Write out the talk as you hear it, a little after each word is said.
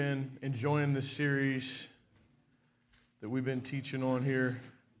Been enjoying this series that we've been teaching on here.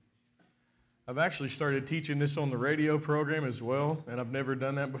 I've actually started teaching this on the radio program as well, and I've never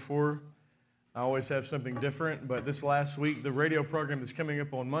done that before. I always have something different, but this last week, the radio program that's coming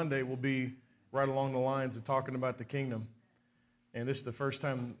up on Monday will be right along the lines of talking about the kingdom. And this is the first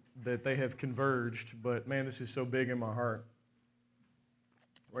time that they have converged, but man, this is so big in my heart.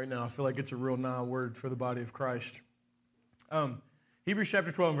 Right now, I feel like it's a real nigh word for the body of Christ. Hebrews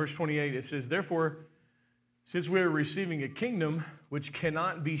chapter 12, verse 28, it says, "Therefore, since we are receiving a kingdom which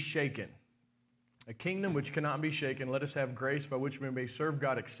cannot be shaken, a kingdom which cannot be shaken, let us have grace by which we may serve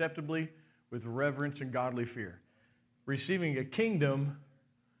God acceptably with reverence and godly fear." Receiving a kingdom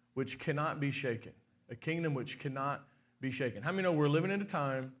which cannot be shaken. A kingdom which cannot be shaken. How many know we're living in a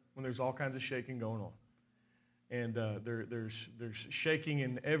time when there's all kinds of shaking going on? And there's shaking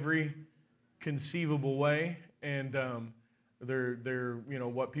in every conceivable way, and they're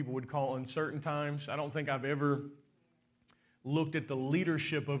what people would call uncertain times. I don't think I've ever looked at the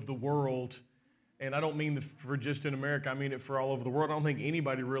leadership of the world, and I don't mean for just in America, I mean it for all over the world. I don't think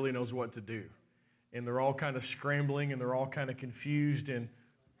anybody really knows what to do. And they're all kind of scrambling, and they're all kind of confused, and,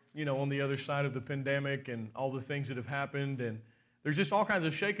 on the other side of the pandemic and all the things that have happened, and there's just all kinds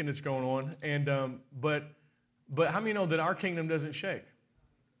of shaking that's going on. And but how many know that our kingdom doesn't shake?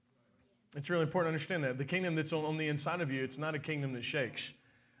 It's really important to understand that. The kingdom that's on the inside of you, it's not a kingdom that shakes.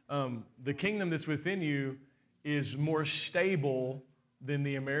 The kingdom that's within you is more stable than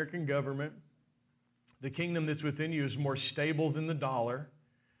the American government. The kingdom that's within you is more stable than the dollar.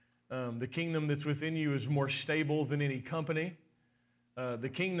 The kingdom that's within you is more stable than any company. The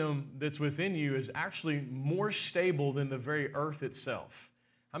kingdom that's within you is actually more stable than the very earth itself.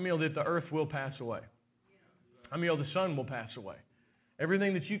 How many know that the earth will pass away? How many know the sun will pass away?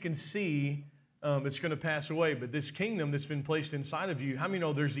 Everything that you can see, it's going to pass away. But this kingdom that's been placed inside of you, how many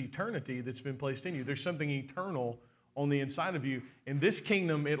know there's eternity that's been placed in you? There's something eternal on the inside of you. And this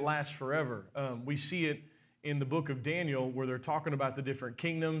kingdom, it lasts forever. We see it in the book of Daniel where they're talking about the different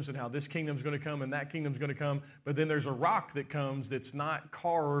kingdoms and how this kingdom's going to come and that kingdom's going to come. But then there's a rock that comes that's not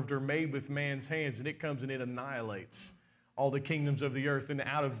carved or made with man's hands, and it comes and it annihilates all the kingdoms of the earth. And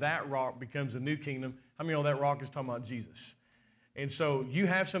out of that rock becomes a new kingdom. How many know that rock is talking about Jesus? And so you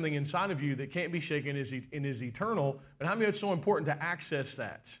have something inside of you that can't be shaken and is eternal. But how many know it's so important to access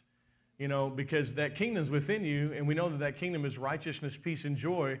that? Because that kingdom's within you, and we know that that kingdom is righteousness, peace, and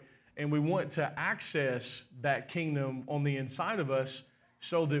joy. And we want to access that kingdom on the inside of us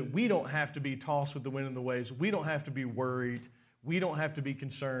so that we don't have to be tossed with the wind and the waves. We don't have to be worried. We don't have to be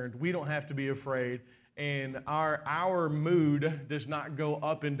concerned. We don't have to be afraid. And our mood does not go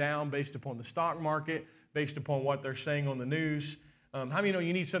up and down based upon the stock market, based upon what they're saying on the news. How many know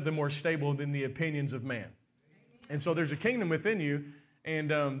you need something more stable than the opinions of man? And so there's a kingdom within you, and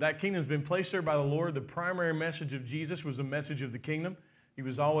that kingdom's been placed there by the Lord. The primary message of Jesus was a message of the kingdom. He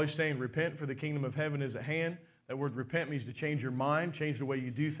was always saying, repent, for the kingdom of heaven is at hand. That word repent means to change your mind, change the way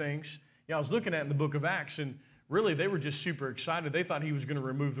you do things. I was looking at in the book of Acts, and really they were just super excited. They thought he was going to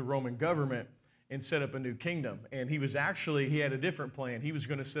remove the Roman government and set up a new kingdom. And he had a different plan. He was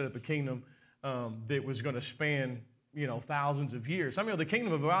going to set up a kingdom that was going to span, thousands of years. I mean, the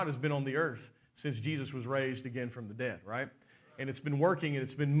kingdom of God has been on the earth since Jesus was raised again from the dead, right? And it's been working and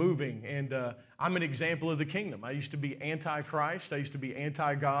it's been moving. And I'm an example of the kingdom. I used to be anti-Christ. I used to be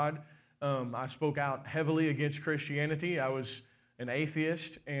anti-God. I spoke out heavily against Christianity. I was an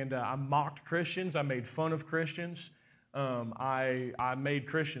atheist, and I mocked Christians. I made fun of Christians. I made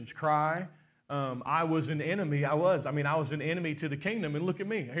Christians cry. I was an enemy. I was an enemy to the kingdom. And look at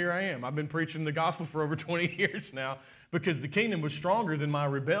me. Here I am. I've been preaching the gospel for over 20 years now because the kingdom was stronger than my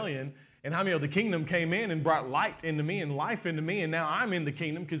rebellion. And how many of the kingdom came in and brought light into me and life into me, and now I'm in the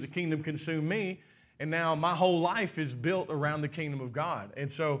kingdom because the kingdom consumed me, and now my whole life is built around the kingdom of God.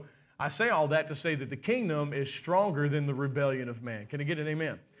 And so I say all that to say that the kingdom is stronger than the rebellion of man. Can I get an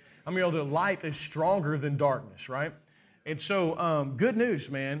amen? I mean, the light is stronger than darkness, right? And so good news,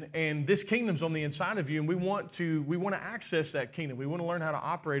 man. And this kingdom's on the inside of you, and we want to access that kingdom. We want to learn how to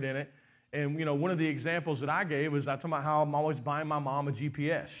operate in it. And, one of the examples that I gave was I talked about how I'm always buying my mom a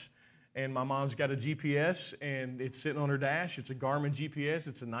GPS. And my mom's got a GPS, and it's sitting on her dash. It's a Garmin GPS.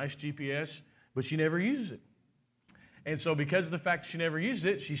 It's a nice GPS, but she never uses it. And so because of the fact that she never uses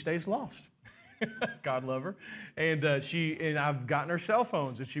it, she stays lost. God love her. And I've gotten her cell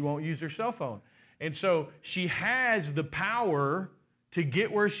phones, and she won't use her cell phone. And so she has the power to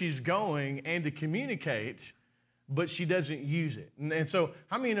get where she's going and to communicate, but she doesn't use it. And so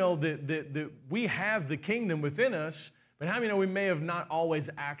how many know that we have the kingdom within us, but how many know we may have not always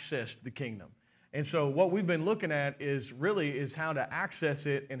accessed the kingdom? And so what we've been looking at is how to access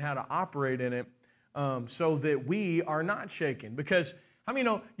it and how to operate in it so that we are not shaken. Because, I mean,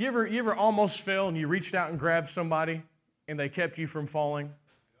 you ever almost fell and you reached out and grabbed somebody and they kept you from falling?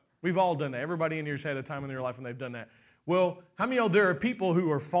 We've all done that. Everybody in here's had a time in their life when they've done that. Well, how many there are people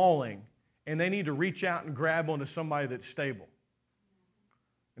who are falling and they need to reach out and grab onto somebody that's stable?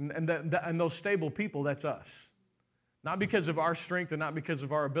 And those stable people, that's us. Not because of our strength and not because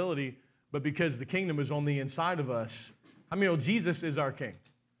of our ability, but because the kingdom is on the inside of us. How many know Jesus is our King?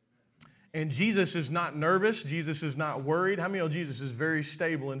 And Jesus is not nervous. Jesus is not worried. How many know Jesus is very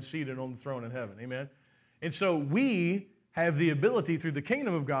stable and seated on the throne in heaven? Amen? And so we have the ability through the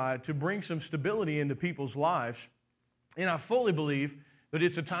kingdom of God to bring some stability into people's lives. And I fully believe that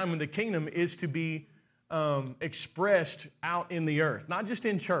it's a time when the kingdom is to be expressed out in the earth, not just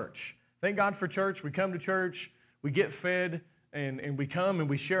in church. Thank God for church. We come to church, we get fed, and we come and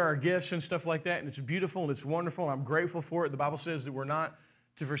we share our gifts and stuff like that, and it's beautiful and it's wonderful, and I'm grateful for it. The Bible says that we're not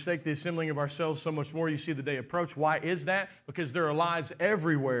to forsake the assembling of ourselves so much more you see the day approach. Why is that? Because there are lies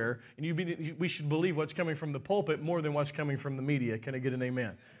everywhere, and we should believe what's coming from the pulpit more than what's coming from the media. Can I get an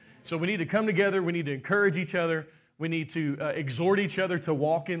amen? So we need to come together. We need to encourage each other. We need to exhort each other to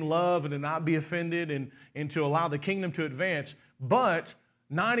walk in love and to not be offended and to allow the kingdom to advance. But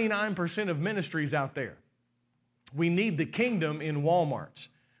 99% of ministries out there, we need the kingdom in Walmarts.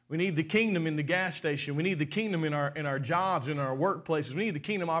 We need the kingdom in the gas station. We need the kingdom in our jobs, in our workplaces. We need the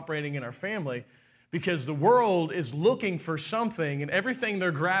kingdom operating in our family because the world is looking for something and everything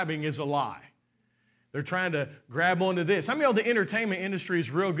they're grabbing is a lie. They're trying to grab onto this. How many of the entertainment industry is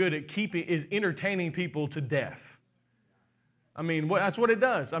real good at entertaining people to death? I mean, that's what it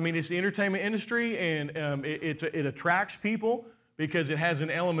does. I mean, it's the entertainment industry, and it attracts people because it has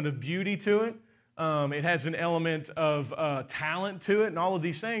an element of beauty to it. It has an element of talent to it and all of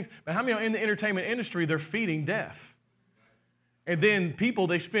these things. But how many are in the entertainment industry, they're feeding death? And then people,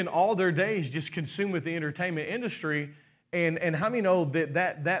 they spend all their days just consumed with the entertainment industry. And how many know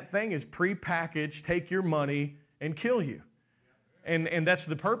that thing is prepackaged, take your money and kill you? And that's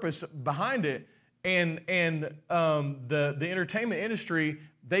the purpose behind it. And the entertainment industry,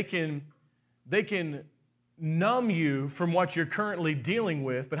 they can numb you from what you're currently dealing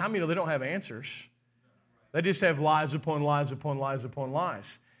with, but how many know they don't have answers? They just have lies upon lies upon lies upon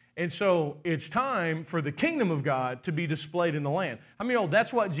lies. And so it's time for the kingdom of God to be displayed in the land. How many know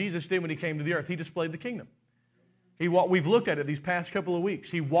that's what Jesus did when he came to the earth? He displayed the kingdom. We've looked at it these past couple of weeks.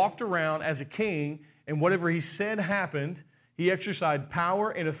 He walked around as a king, and whatever he said happened. He exercised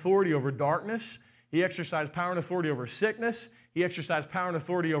power and authority over darkness. He exercised power and authority over sickness. He exercised power and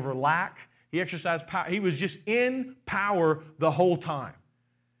authority over lack. He exercised power. He was just in power the whole time.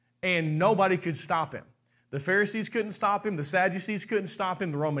 And nobody could stop him. The Pharisees couldn't stop him. The Sadducees couldn't stop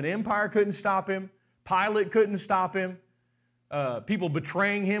him. The Roman Empire couldn't stop him. Pilate couldn't stop him. People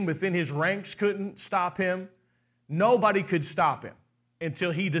betraying him within his ranks couldn't stop him. Nobody could stop him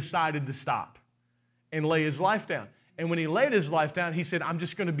until he decided to stop and lay his life down. And when he laid his life down, he said, I'm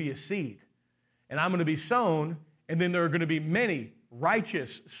just going to be a seed. And I'm going to be sown, and then there are going to be many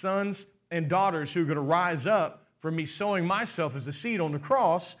righteous sons and daughters who are going to rise up from me sowing myself as a seed on the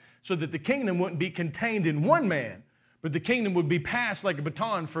cross so that the kingdom wouldn't be contained in one man, but the kingdom would be passed like a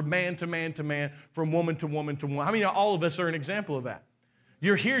baton from man to man to man, from woman to woman to woman. I mean, all of us are an example of that.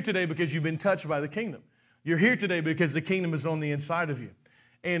 You're here today because you've been touched by the kingdom. You're here today because the kingdom is on the inside of you.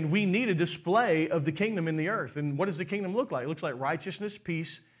 And we need a display of the kingdom in the earth. And what does the kingdom look like? It looks like righteousness,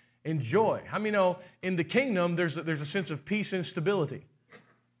 peace, and joy. How many know in the kingdom there's a sense of peace and stability?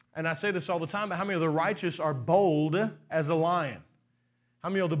 And I say this all the time, but how many of the righteous are bold as a lion? How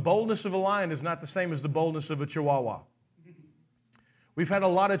many know the boldness of a lion is not the same as the boldness of a chihuahua? We've had a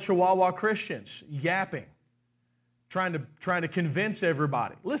lot of chihuahua Christians yapping, trying to convince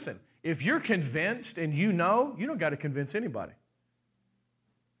everybody. Listen, if you're convinced and you don't got to convince anybody.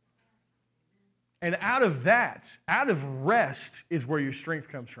 And out of rest is where your strength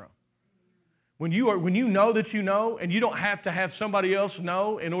comes from. When you know that you know, and you don't have to have somebody else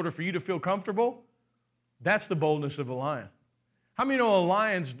know in order for you to feel comfortable, that's the boldness of a lion. How many know a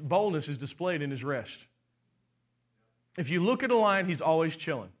lion's boldness is displayed in his rest? If you look at a lion, he's always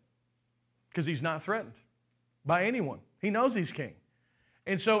chilling because he's not threatened by anyone. He knows he's king.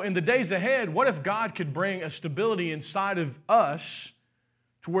 And so in the days ahead, what if God could bring a stability inside of us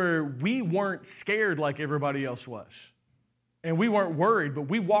to where we weren't scared like everybody else was? And we weren't worried, but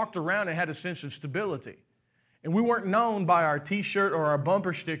we walked around and had a sense of stability. And we weren't known by our t-shirt or our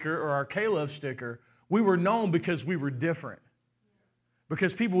bumper sticker or our K-Love sticker. We were known because we were different.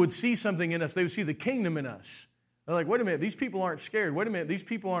 Because people would see something in us. They would see the kingdom in us. They're like, wait a minute, these people aren't scared. Wait a minute, these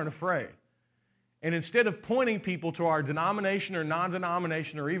people aren't afraid. And instead of pointing people to our denomination or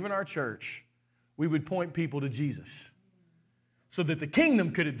non-denomination or even our church, we would point people to Jesus so that the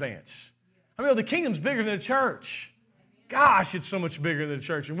kingdom could advance. I mean, the kingdom's bigger than the church. Gosh, it's so much bigger than the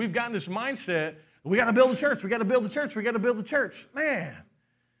church. And we've gotten this mindset, we got to build a church, we got to build a church, we got to build a church. Man,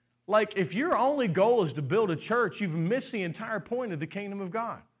 like if your only goal is to build a church, you've missed the entire point of the kingdom of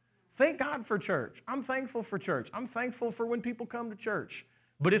God. Thank God for church. I'm thankful for church. I'm thankful for when people come to church.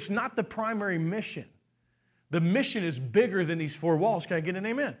 But it's not the primary mission. The mission is bigger than these four walls. Can I get an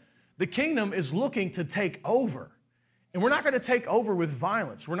amen? The kingdom is looking to take over. And we're not going to take over with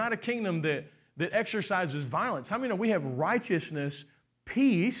violence. We're not a kingdom that exercises violence. How many know we have righteousness,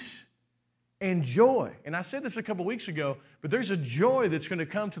 peace, and joy? And I said this a couple weeks ago, but there's a joy that's going to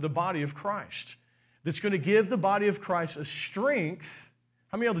come to the body of Christ that's going to give the body of Christ a strength.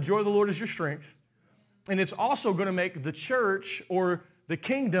 How many know the joy of the Lord is your strength? And it's also going to make the church or the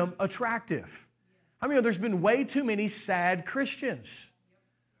kingdom attractive. How many know there's been way too many sad Christians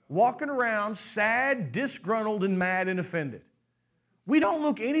walking around sad, disgruntled, and mad and offended? We don't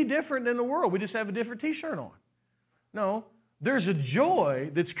look any different than the world. We just have a different t-shirt on. No, there's a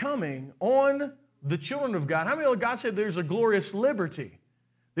joy that's coming on the children of God. How many know God said there's a glorious liberty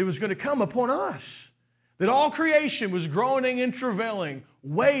that was going to come upon us? That all creation was groaning and travailing,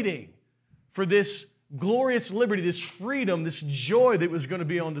 waiting for this glorious liberty, this freedom, this joy that was going to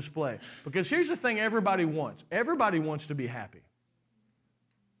be on display. Because here's the thing everybody wants. Everybody wants to be happy.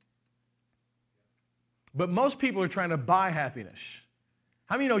 But most people are trying to buy happiness.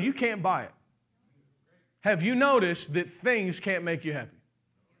 How many know you can't buy it? Have you noticed that things can't make you happy?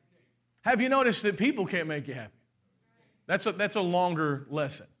 Have you noticed that people can't make you happy? That's a longer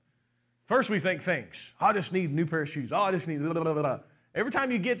lesson. First we think things. Oh, I just need a new pair of shoes. Oh, I just need blah, blah, blah, blah. Every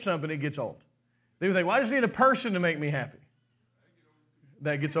time you get something, it gets old. Then you think, well, I just need a person to make me happy.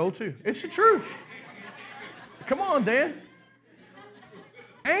 That gets old too. It's the truth. Come on, Dan.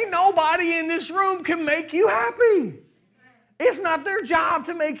 Ain't nobody in this room can make you happy. It's not their job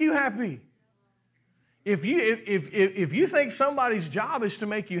to make you happy. If you think somebody's job is to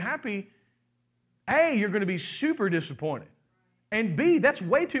make you happy, A, you're going to be super disappointed. And B, that's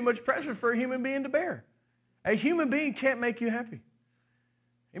way too much pressure for a human being to bear. A human being can't make you happy.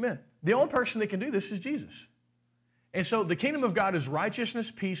 Amen. The only person that can do this is Jesus. And so the kingdom of God is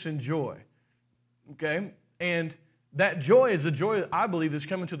righteousness, peace, and joy. Okay? And that joy is a joy that I believe that's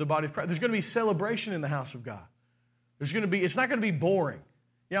coming to the body of Christ. There's going to be celebration in the house of God. It's not going to be boring.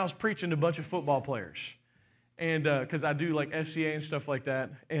 Yeah, I was preaching to a bunch of football players. And because I do like FCA and stuff like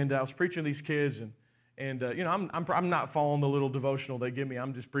that. And I was preaching to these kids. And you know, I'm not following the little devotional they give me.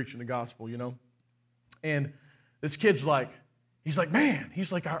 I'm just preaching the gospel, you know. And this kid's like, he's like, man,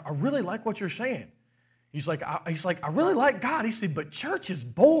 I really like what you're saying. He's like, I really like God. He said, but church is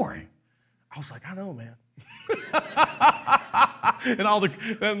boring. I was like, I know, man.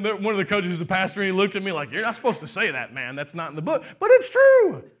 and one of the coaches is the pastor, and he looked at me like, you're not supposed to say that, man. That's not in the book. But it's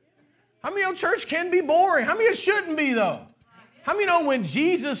true. How many know church can be boring? How many it shouldn't be, though? How many know when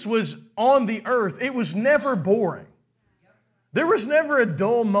Jesus was on the earth, it was never boring? There was never a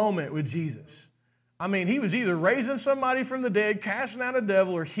dull moment with Jesus. I mean, he was either raising somebody from the dead, casting out a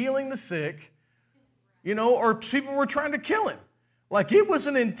devil, or healing the sick, you know, or people were trying to kill him. Like, it was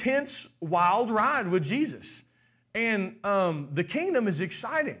an intense, wild ride with Jesus. And the kingdom is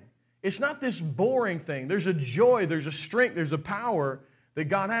exciting. It's not this boring thing. There's a joy, there's a strength, there's a power that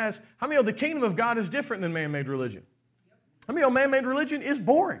God has. How many know the kingdom of God is different than man-made religion? How many know man-made religion is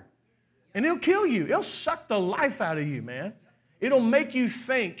boring? And it'll kill you. It'll suck the life out of you, man. It'll make you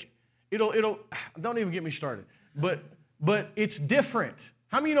think. It'll don't even get me started. But it's different.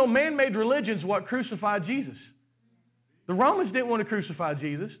 How many know man-made religion is what crucified Jesus? The Romans didn't want to crucify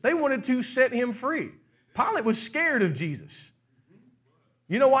Jesus. They wanted to set him free. Pilate was scared of Jesus.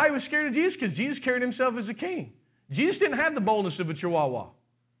 You know why he was scared of Jesus? Because Jesus carried himself as a king. Jesus didn't have the boldness of a chihuahua.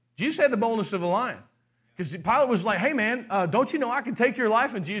 Jesus had the boldness of a lion. Because Pilate was like, hey man, don't you know I can take your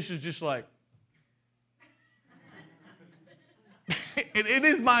life? And Jesus is just like, in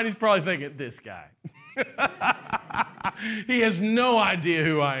his mind he's probably thinking, this guy. He has no idea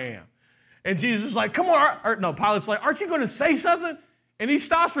who I am. And Jesus is like, come on. Pilate's like, aren't you going to say something? And he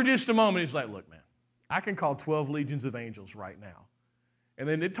stops for just a moment. He's like, look, man, I can call 12 legions of angels right now. And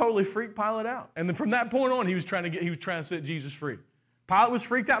then it totally freaked Pilate out. And then from that point on, he was trying to set Jesus free. Pilate was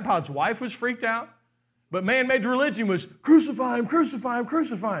freaked out. Pilate's wife was freaked out. But man-made religion was crucify him, crucify him,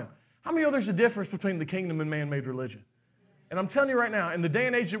 crucify him. How many know there's a difference between the kingdom and man-made religion? And I'm telling you right now, in the day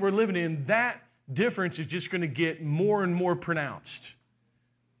and age that we're living in, that difference is just going to get more and more pronounced.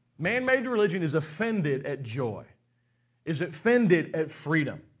 Man-made religion is offended at joy, is offended at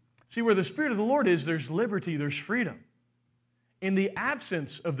freedom. See, where the Spirit of the Lord is, there's liberty, there's freedom. In the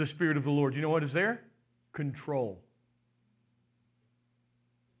absence of the Spirit of the Lord, you know what is there? Control.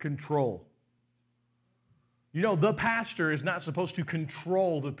 Control. You know, the pastor is not supposed to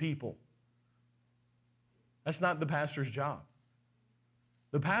control the people. That's not the pastor's job.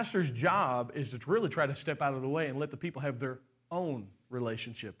 The pastor's job is to really try to step out of the way and let the people have their own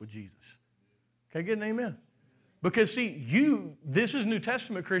relationship with Jesus. Can I get an amen? Because see, this is New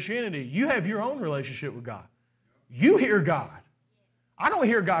Testament Christianity. You have your own relationship with God. You hear God. I don't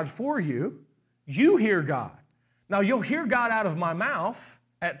hear God for you. You hear God. Now, you'll hear God out of my mouth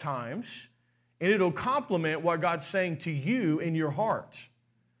at times, and it'll complement what God's saying to you in your heart.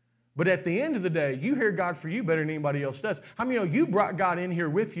 But at the end of the day, you hear God for you better than anybody else does. How many know you brought God in here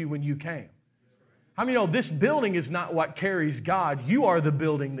with you when you came? How many know this building is not what carries God? You are the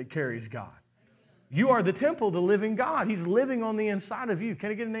building that carries God. You are the temple of the living God. He's living on the inside of you.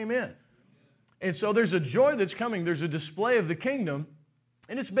 Can I get an amen? And so there's a joy that's coming. There's a display of the kingdom,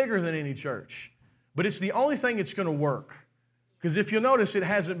 and it's bigger than any church. But it's the only thing that's going to work. Because if you'll notice, it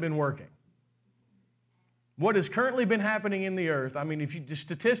hasn't been working. What has currently been happening in the earth, I mean, if you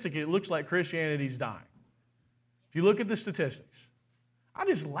statistically, it looks like Christianity's dying. If you look at the statistics, I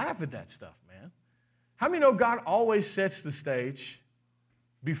just laugh at that stuff, man. How many know God always sets the stage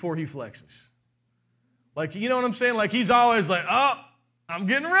before He flexes? Like, you know what I'm saying? Like, He's always like, oh, I'm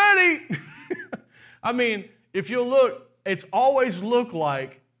getting ready. I mean, if you'll look, it's always looked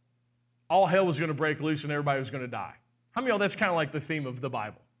like all hell was going to break loose and everybody was going to die. How many of y'all, that's kind of like the theme of the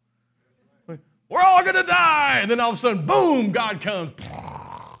Bible? We're all going to die. And then all of a sudden, boom, God comes.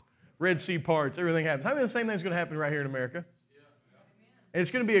 Red Sea parts, everything happens. How many of the same thing's going to happen right here in America? And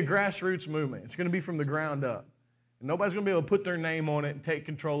it's going to be a grassroots movement. It's going to be from the ground up. And nobody's going to be able to put their name on it and take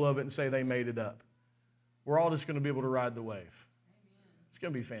control of it and say they made it up. We're all just going to be able to ride the wave. It's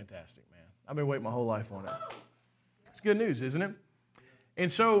going to be fantastic, man. I've been waiting my whole life on it. It's good news, isn't it? And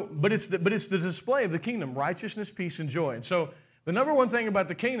so, but it's the display of the kingdom, righteousness, peace, and joy. And so, the number one thing about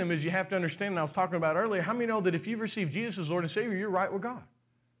the kingdom is you have to understand, and I was talking about earlier, how many know that if you've received Jesus as Lord and Savior, you're right with God?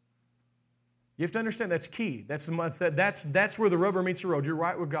 You have to understand that's key. That's where the rubber meets the road. You're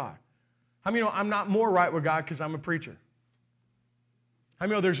right with God. How many know I'm not more right with God because I'm a preacher? How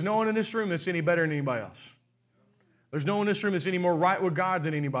many know there's no one in this room that's any better than anybody else? There's no one in this room that's any more right with God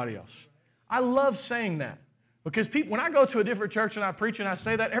than anybody else. I love saying that because people, when I go to a different church and I preach and I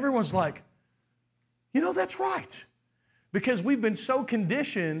say that, everyone's like, you know, that's right. Because we've been so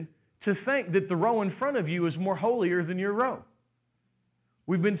conditioned to think that the row in front of you is more holier than your row.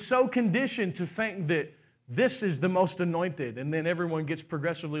 We've been so conditioned to think that this is the most anointed and then everyone gets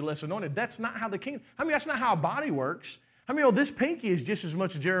progressively less anointed. That's not how the kingdom, that's not how a body works. How many know this pinky is just as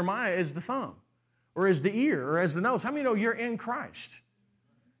much Jeremiah as the thumb or as the ear or as the nose? How many know you're in Christ?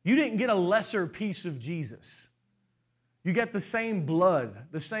 You didn't get a lesser piece of Jesus. You got the same blood,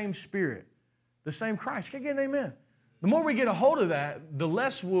 the same spirit, the same Christ. Can I get an amen? The more we get a hold of that, the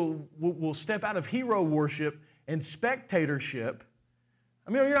less we'll step out of hero worship and spectatorship.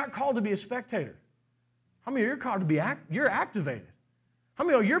 I mean, you're not called to be a spectator. How many of you are called to be you're activated? How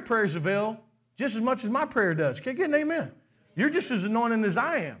many of your prayers avail just as much as my prayer does? Can I get an amen? You're just as anointed as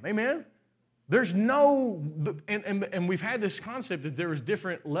I am. Amen? There's no, and we've had this concept that there is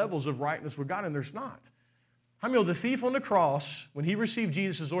different levels of rightness with God, and there's not. How many of the thief on the cross, when he received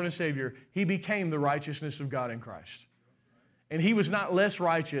Jesus as Lord and Savior, he became the righteousness of God in Christ. And he was not less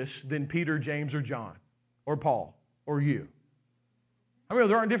righteous than Peter, James, or John, or Paul, or you. I mean,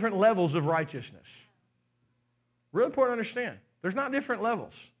 there aren't different levels of righteousness. Real important to understand. There's not different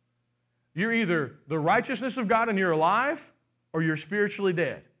levels. You're either the righteousness of God and you're alive, or you're spiritually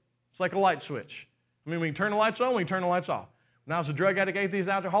dead. It's like a light switch. I mean, we can turn the lights on, we can turn the lights off. When I was a drug addict, atheist,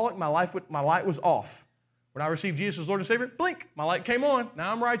 alcoholic, my light was off. When I received Jesus as Lord and Savior, blink, my light came on.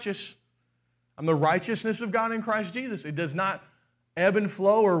 Now I'm righteous. I'm the righteousness of God in Christ Jesus. It does not ebb and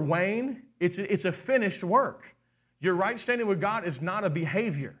flow or wane. It's a finished work. Your right standing with God is not a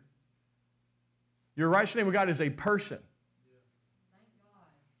behavior. Your right standing with God is a person.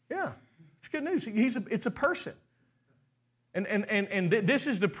 Yeah, it's good news. It's a person. And this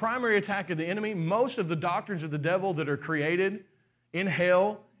is the primary attack of the enemy. Most of the doctrines of the devil that are created in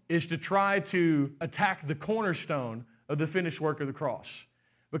hell is to try to attack the cornerstone of the finished work of the cross.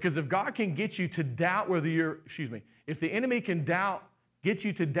 Because if God can get you to doubt whether if the enemy can get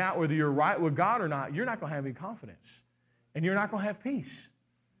you to doubt whether you're right with God or not, you're not going to have any confidence. And you're not going to have peace.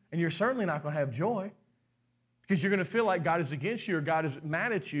 And you're certainly not going to have joy. Because you're going to feel like God is against you or God is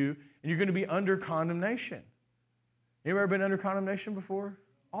mad at you, and you're going to be under condemnation. You ever been under condemnation before?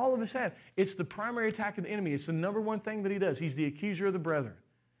 All of us have. It's the primary attack of the enemy. It's the number one thing that he does. He's the accuser of the brethren.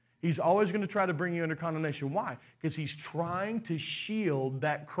 He's always going to try to bring you under condemnation. Why? Because he's trying to shield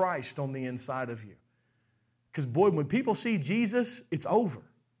that Christ on the inside of you. Because, boy, when people see Jesus, it's over.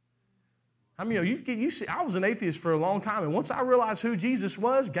 I mean, you see, I was an atheist for a long time, and once I realized who Jesus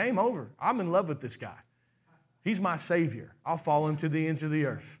was, game over. I'm in love with this guy. He's my Savior. I'll follow him to the ends of the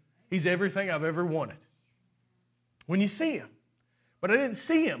earth. He's everything I've ever wanted. When you see him. But I didn't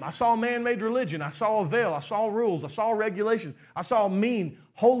see him. I saw a man-made religion. I saw a veil. I saw rules. I saw regulations. I saw mean,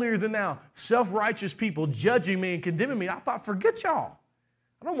 holier than thou, self-righteous people judging me and condemning me. I thought, forget y'all.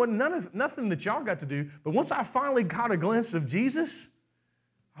 I don't want nothing that y'all got to do. But once I finally got a glimpse of Jesus,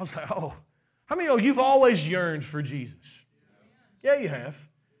 I was like, oh. How many of you, you've always yearned for Jesus? Yeah, you have.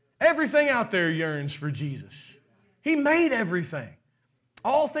 Everything out there yearns for Jesus. He made everything.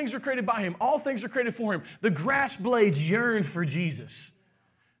 All things are created by him. All things are created for him. The grass blades yearn for Jesus.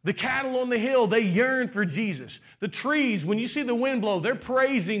 The cattle on the hill, they yearn for Jesus. The trees, when you see the wind blow, they're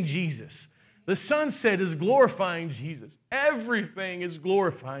praising Jesus. The sunset is glorifying Jesus. Everything is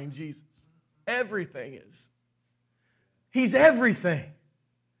glorifying Jesus. Everything is. He's everything.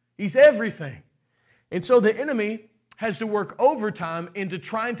 He's everything. And so the enemy has to work overtime into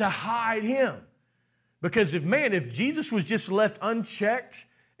trying to hide him. Because if Jesus was just left unchecked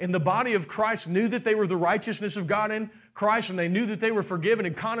and the body of Christ knew that they were the righteousness of God in Christ and they knew that they were forgiven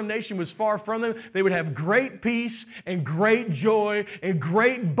and condemnation was far from them, they would have great peace and great joy and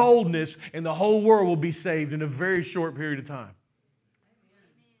great boldness, and the whole world will be saved in a very short period of time.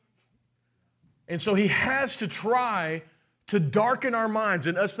 And so he has to try to darken our minds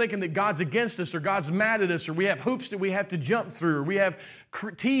and us thinking that God's against us or God's mad at us or we have hoops that we have to jump through or we have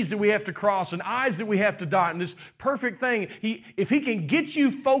T's that we have to cross and I's that we have to dot and this perfect thing. If he can get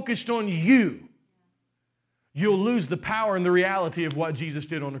you focused on you, you'll lose the power and the reality of what Jesus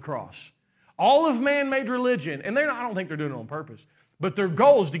did on the cross. All of man-made religion, and I don't think they're doing it on purpose, but their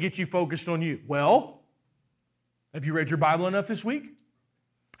goal is to get you focused on you. Well, have you read your Bible enough this week?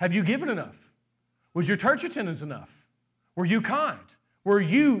 Have you given enough? Was your church attendance enough? Were you kind? Were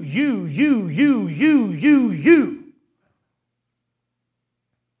you?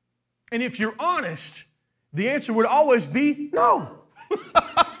 And if you're honest, the answer would always be no.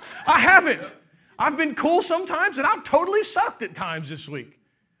 I haven't. I've been cool sometimes, and I've totally sucked at times this week.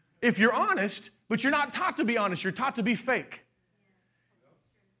 If you're honest, but you're not taught to be honest, you're taught to be fake.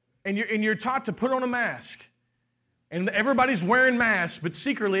 And you're taught to put on a mask. And everybody's wearing masks, but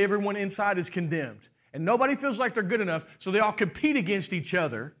secretly everyone inside is condemned. And nobody feels like they're good enough, so they all compete against each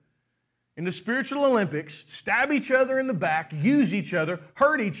other in the spiritual Olympics, stab each other in the back, use each other,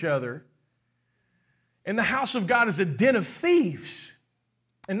 hurt each other. And the house of God is a den of thieves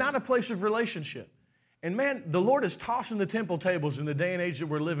and not a place of relationship. And man, the Lord is tossing the temple tables in the day and age that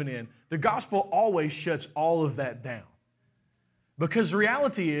we're living in. The gospel always shuts all of that down. Because the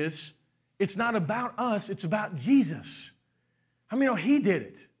reality is, it's not about us, it's about Jesus. I mean, he did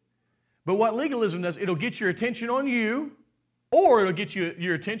it. But what legalism does, it'll get your attention on you, or it'll get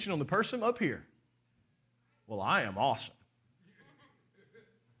your attention on the person up here. Well, I am awesome.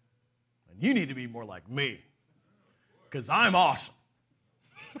 And you need to be more like me, because I'm awesome.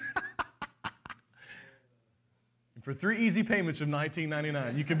 And for 3 easy payments of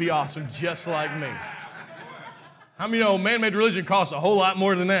 $19.99, you can be awesome just like me. How many know man-made religion costs a whole lot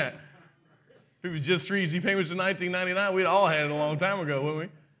more than that? If it was just 3 easy payments of $19.99, we'd all had it a long time ago, wouldn't we?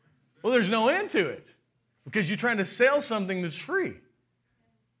 Well, there's no end to it because you're trying to sell something that's free.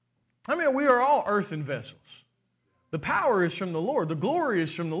 I mean, we are all earthen vessels. The power is from the Lord. The glory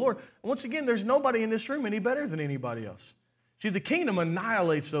is from the Lord. And once again, there's nobody in this room any better than anybody else. See, the kingdom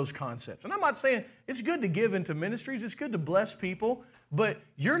annihilates those concepts. And I'm not saying it's good to give into ministries. It's good to bless people. But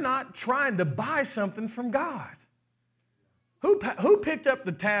you're not trying to buy something from God. Who picked up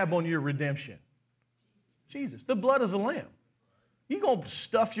the tab on your redemption? Jesus, the blood of the Lamb. You going to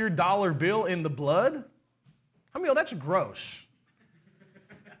stuff your dollar bill in the blood? I mean, that's gross.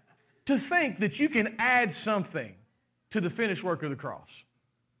 To think that you can add something to the finished work of the cross.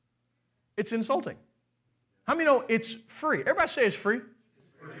 It's insulting. How many know it's free? Everybody say it's free.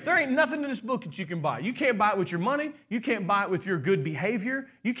 There ain't nothing in this book that you can buy. You can't buy it with your money. You can't buy it with your good behavior.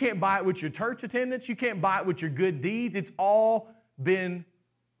 You can't buy it with your church attendance. You can't buy it with your good deeds. It's all been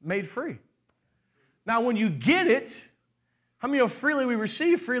made free. Now, when you get it, how many of freely we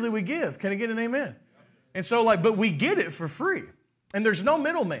receive, freely we give? Can I get an amen? And so, but we get it for free. And there's no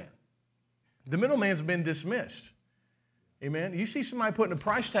middleman. The middleman's been dismissed. Amen? You see somebody putting a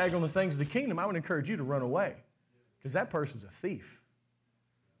price tag on the things of the kingdom, I would encourage you to run away. Because that person's a thief.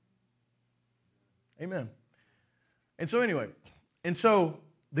 Amen. And so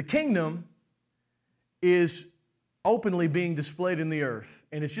the kingdom is openly being displayed in the earth.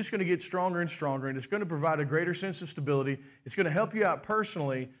 And it's just going to get stronger and stronger, and it's going to provide a greater sense of stability. It's going to help you out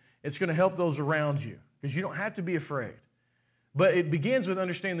personally. It's going to help those around you because you don't have to be afraid. But it begins with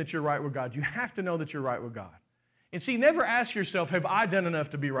understanding that you're right with God. You have to know that you're right with God. And see, never ask yourself, have I done enough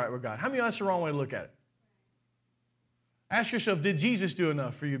to be right with God? How many of that's the wrong way to look at it? Ask yourself, did Jesus do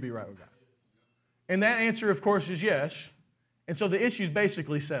enough for you to be right with God? And that answer, of course, is yes. And so the issue is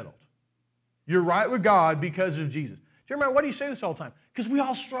basically settled. You're right with God because of Jesus. Do you remember, why do you say this all the time? Because we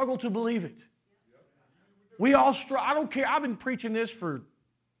all struggle to believe it. We all struggle. I don't care. I've been preaching this for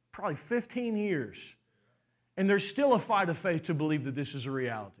probably 15 years. And there's still a fight of faith to believe that this is a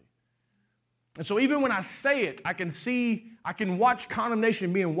reality. And so even when I say it, I can watch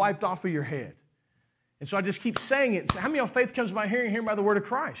condemnation being wiped off of your head. And so I just keep saying it. How many of faith comes by hearing by the word of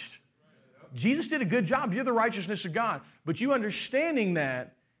Christ? Jesus did a good job. You're the righteousness of God. But you understanding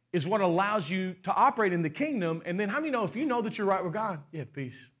that is what allows you to operate in the kingdom. And then how many know if you know that you're right with God, you have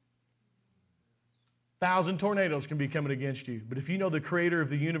peace? 1,000 tornadoes can be coming against you. But if you know the creator of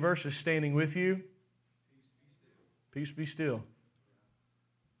the universe is standing with you, peace be still.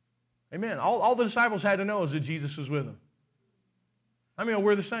 Amen. All the disciples had to know is that Jesus was with them. I mean,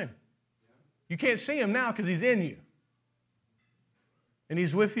 we're the same. You can't see him now because he's in you. And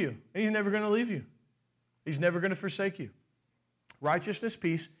he's with you. And he's never going to leave you. He's never going to forsake you. Righteousness,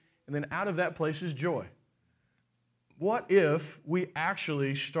 peace, and then out of that place is joy. What if we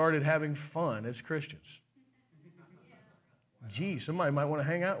actually started having fun as Christians? Gee, somebody might want to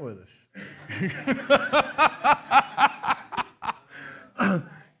hang out with us.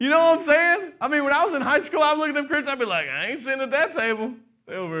 You know what I'm saying? I mean, when I was in high school, I was looking at them Christians, I'd be like, I ain't sitting at that table.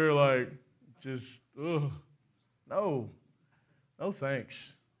 They over here like, just, ugh. No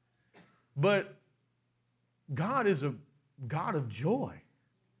thanks. But God is a God of joy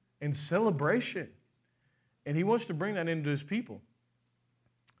and celebration. And he wants to bring that into his people.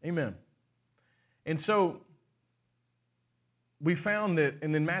 Amen. And so we found that,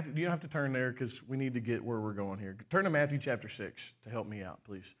 and then Matthew, you don't have to turn there because we need to get where we're going here. Turn to Matthew chapter 6 to help me out,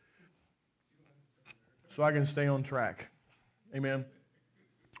 please. So I can stay on track. Amen.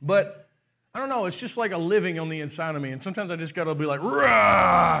 But I don't know, it's just like a living on the inside of me. And sometimes I just got to be like,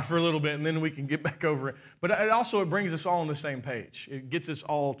 rah, for a little bit, and then we can get back over it. But it brings us all on the same page. It gets us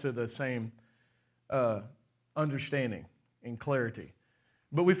all to the same understanding and clarity.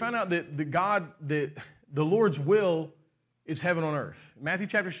 But we found out that the Lord's will is heaven on earth. Matthew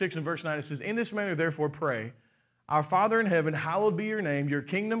chapter 6 and verse 9, it says, in this manner, therefore, pray, our Father in heaven, hallowed be your name, your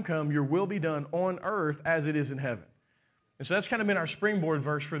kingdom come, your will be done on earth as it is in heaven. And so that's kind of been our springboard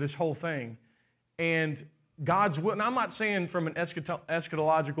verse for this whole thing. And God's will, and I'm not saying from an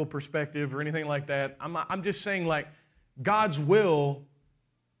eschatological perspective or anything like that. I'm just saying like God's will,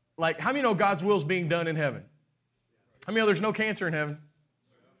 like how many know God's will is being done in heaven? How many know there's no cancer in heaven?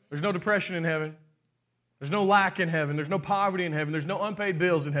 There's no depression in heaven. There's no lack in heaven. There's no poverty in heaven. There's no unpaid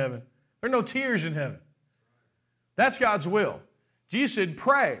bills in heaven. There are no tears in heaven. That's God's will. Jesus said,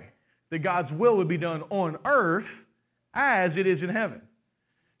 pray that God's will would be done on earth as it is in heaven.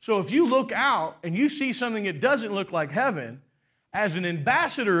 So if you look out and you see something that doesn't look like heaven, as an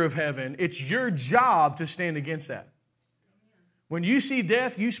ambassador of heaven, it's your job to stand against that. When you see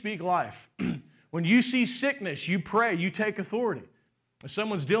death, you speak life. When you see sickness, you pray, you take authority. If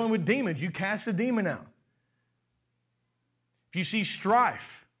someone's dealing with demons, you cast the demon out. If you see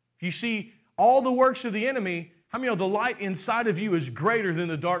strife, if you see all the works of the enemy, how many know the light inside of you is greater than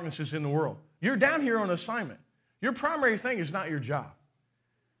the darknesses in the world? You're down here on assignment. Your primary thing is not your job.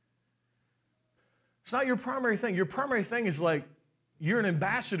 It's not your primary thing. Your primary thing is like you're an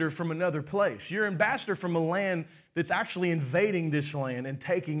ambassador from another place. You're an ambassador from a land that's actually invading this land and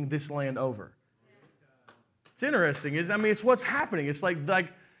taking this land over. It's interesting. It's what's happening. It's like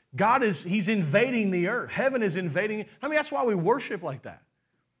God He's invading the earth. Heaven is invading. That's why we worship like that.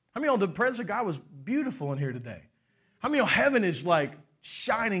 The presence of God was beautiful in here today. Heaven is like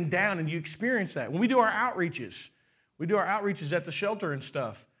shining down and you experience that. When we do our outreaches at the shelter and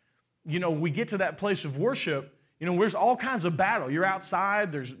stuff, we get to that place of worship, there's all kinds of battle. You're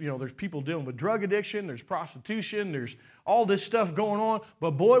outside, there's people dealing with drug addiction, there's prostitution, there's all this stuff going on.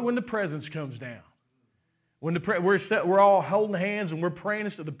 But boy, when the presence comes down, when we're all holding hands and we're praying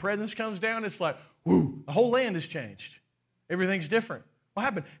and the presence comes down, it's like, whoo, the whole land has changed. Everything's different. What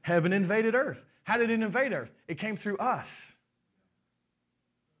happened? Heaven invaded earth. How did it invade earth? It came through us.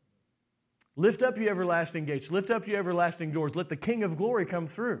 Lift up, you everlasting gates. Lift up, you everlasting doors. Let the King of glory come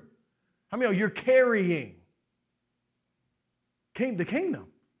through. How many of you are carrying the kingdom?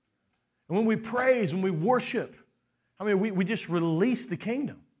 And when we praise, when we worship, we just release the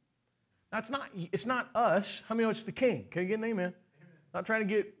kingdom. Now, it's not us. How many know it's the king? Can you get an amen? Not trying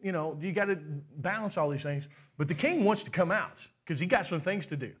to get, you got to balance all these things. But the king wants to come out because he got some things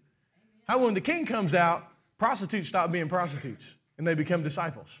to do. How when the king comes out, prostitutes stop being prostitutes and they become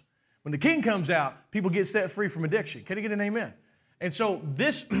disciples. When the king comes out, people get set free from addiction. Can you get an amen? And so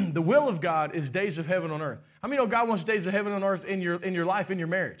the will of God is days of heaven on earth. How many know God wants days of heaven on earth in your life, in your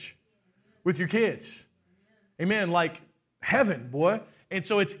marriage, with your kids? Amen. Like heaven, boy. And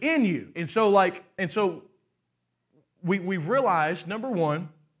so it's in you. And so we realize, number one,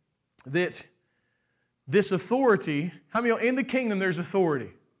 that this authority, how many know in the kingdom there's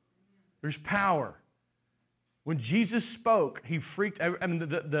authority? There's power. When Jesus spoke, he freaked. I mean,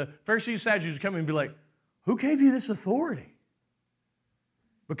 the Pharisees and Sadducees would come and be like, who gave you this authority?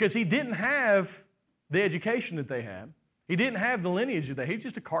 Because he didn't have the education that they had. He didn't have the lineage that they had. He was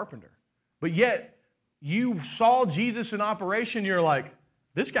just a carpenter. But yet, you saw Jesus in operation, you're like,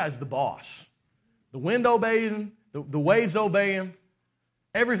 this guy's the boss. The wind obeys him. The waves obey him.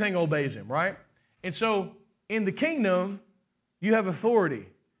 Everything obeys him, right? And so, in the kingdom, you have authority.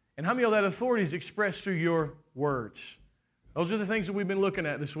 And how many of that authority is expressed through your words? Those are the things that we've been looking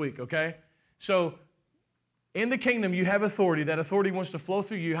at this week, okay? So, in the kingdom, you have authority. That authority wants to flow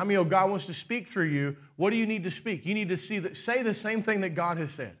through you. How many of God wants to speak through you? What do you need to speak? You need to say the same thing that God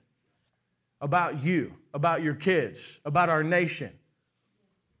has said about you, about your kids, about our nation.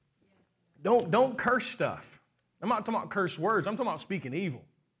 Don't curse stuff. I'm not talking about curse words. I'm talking about speaking evil.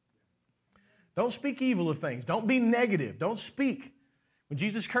 Don't speak evil of things. Don't be negative. Don't speak. When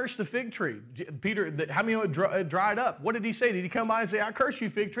Jesus cursed the fig tree, Peter, how many know it dried up? What did he say? Did he come by and say, I curse you,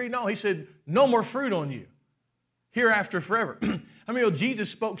 fig tree? No, he said, no more fruit on you. Hereafter forever. How many know Jesus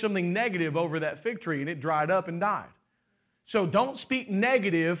spoke something negative over that fig tree and it dried up and died? So don't speak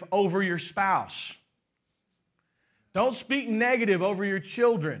negative over your spouse. Don't speak negative over your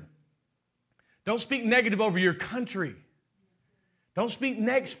children. Don't speak negative over your country. Don't speak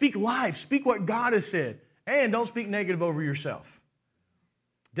speak life. Speak what God has said. And don't speak negative over yourself.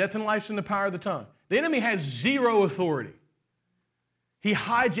 Death and life's in the power of the tongue. The enemy has zero authority. He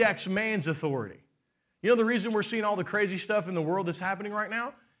hijacks man's authority. You know the reason we're seeing all the crazy stuff in the world that's happening right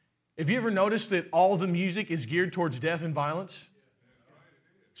now? Have you ever noticed that all the music is geared towards death and violence?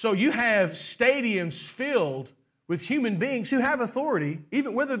 So you have stadiums filled with human beings who have authority,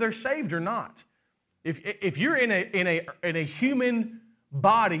 even whether they're saved or not. If you're in a human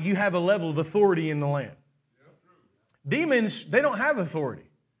body, you have a level of authority in the land. Demons, they don't have authority.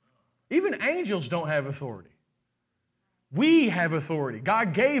 Even angels don't have authority. We have authority.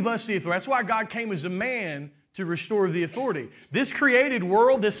 God gave us the authority. That's why God came as a man to restore the authority. This created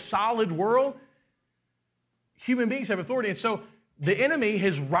world, this solid world, human beings have authority. And so the enemy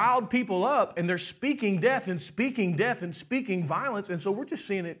has riled people up, and they're speaking death and speaking death and speaking violence. And so we're just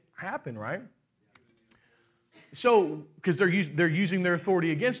seeing it happen, right? So, because they're using their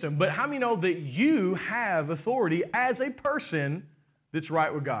authority against them. But how many know that you have authority as a person that's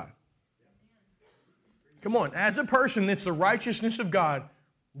right with God? Come on, as a person that's the righteousness of God,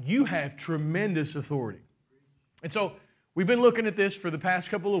 you have tremendous authority. And so we've been looking at this for the past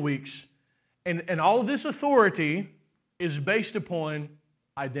couple of weeks, and all of this authority is based upon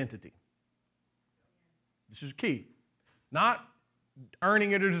identity. This is key. Not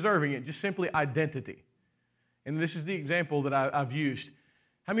earning it or deserving it, just simply identity. And this is the example that I've used.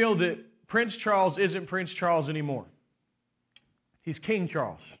 How many know that Prince Charles isn't Prince Charles anymore? He's King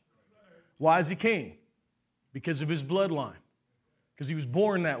Charles. Why is he king? Because of his bloodline. Because he was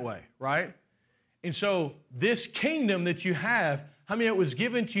born that way, right? And so this kingdom that you have, how many know it was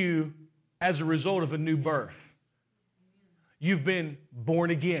given to you as a result of a new birth? You've been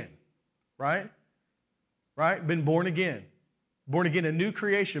born again, right? Right? Been born again. Born again, a new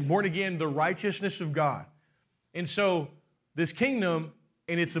creation. Born again, the righteousness of God. And so this kingdom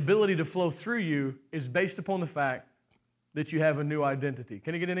and its ability to flow through you is based upon the fact that you have a new identity.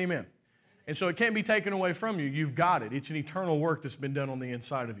 Can you get an amen? And so it can't be taken away from you. You've got it. It's an eternal work that's been done on the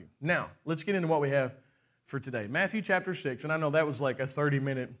inside of you. Now, let's get into what we have for today. Matthew chapter 6, and I know that was like a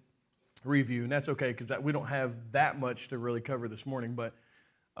 30-minute review, and that's okay because we don't have that much to really cover this morning, but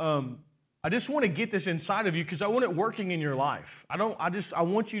I just want to get this inside of you because I want it working in your life. I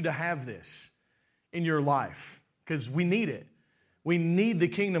want you to have this in your life because we need it. We need the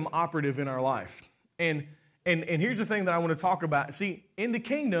kingdom operative in our life. And here's the thing that I want to talk about. See, in the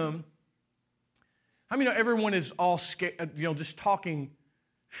kingdom, how many know everyone is all scared, just talking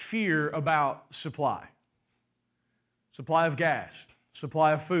fear about supply? Supply of gas,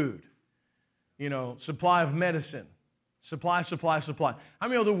 supply of food, supply of medicine, supply. How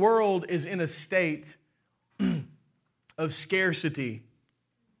many know the world is in a state of scarcity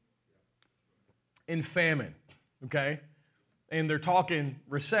in famine, okay? And they're talking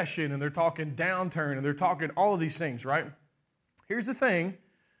recession, and they're talking downturn, and they're talking all of these things, right? Here's the thing.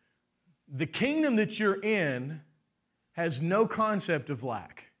 The kingdom that you're in has no concept of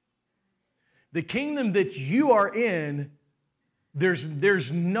lack. The kingdom that you are in,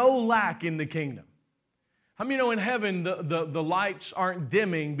 there's no lack in the kingdom. How many know in heaven the lights aren't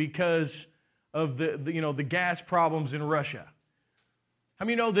dimming because of the gas problems in Russia? How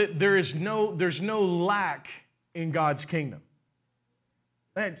many know that there's no lack in God's kingdom?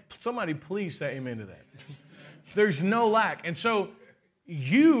 Man, somebody please say amen to that. There's no lack. And so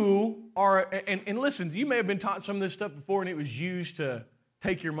you are, and listen, you may have been taught some of this stuff before and it was used to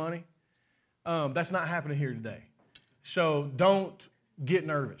take your money. That's not happening here today. So don't get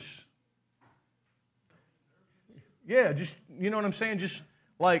nervous. Yeah, just, you know what I'm saying? Just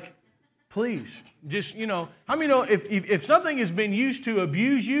like, please, just, how many know if something has been used to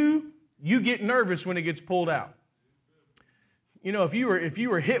abuse you, you get nervous when it gets pulled out. If you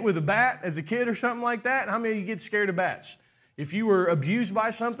were hit with a bat as a kid or something like that, how many of you get scared of bats? If you were abused by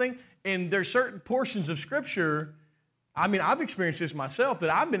something, and there's certain portions of Scripture, I've experienced this myself, that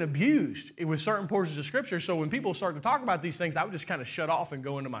I've been abused with certain portions of Scripture, so when people start to talk about these things, I would just kind of shut off and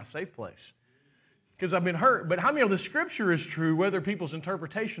go into my safe place because I've been hurt. But how many of the Scripture is true, whether people's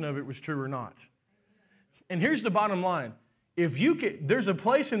interpretation of it was true or not? And here's the bottom line. There's a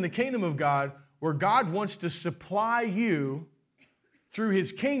place in the kingdom of God where God wants to supply you through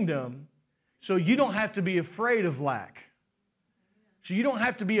His kingdom so you don't have to be afraid of lack. So you don't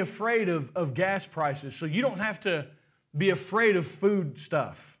have to be afraid of gas prices. So you don't have to be afraid of food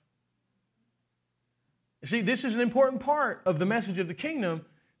stuff. You see, this is an important part of the message of the kingdom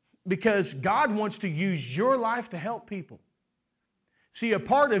because God wants to use your life to help people. See, a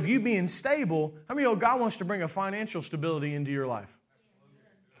part of you being stable, how many know God wants to bring a financial stability into your life?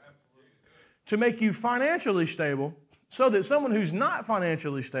 To make you financially stable so that someone who's not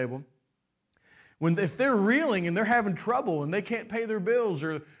financially stable, if they're reeling and they're having trouble and they can't pay their bills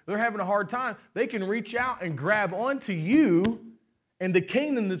or they're having a hard time, they can reach out and grab onto you and the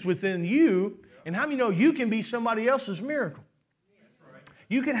kingdom that's within you. And how many know you can be somebody else's miracle?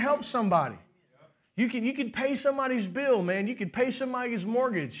 You can help somebody. You can pay somebody's bill, man. You can pay somebody's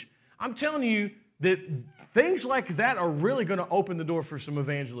mortgage. I'm telling you that things like that are really going to open the door for some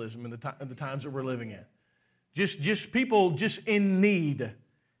evangelism in the times that we're living in. Just people just in need.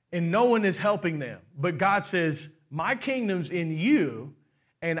 And no one is helping them. But God says, my kingdom's in you,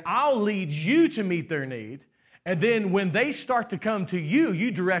 and I'll lead you to meet their need. And then when they start to come to you,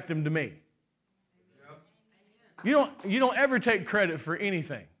 you direct them to me. You don't ever take credit for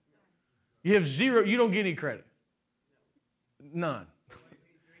anything. You have zero, you don't get any credit. None.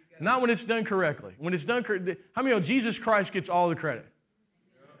 Not when it's done correctly. When it's done correctly, how many know Jesus Christ gets all the credit?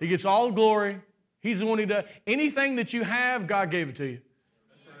 He gets all the glory. He's the one who does. Anything that you have, God gave it to you.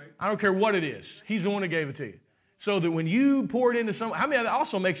 I don't care what it is. He's the one who gave it to you. So that when you pour it into someone, that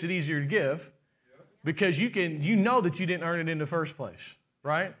also makes it easier to give because you know that you didn't earn it in the first place,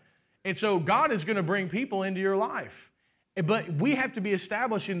 right? And so God is going to bring people into your life. But we have to be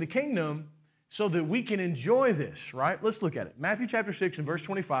established in the kingdom so that we can enjoy this, right? Let's look at it. Matthew chapter 6 and verse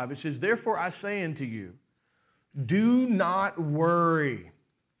 25, it says, therefore I say unto you, do not worry.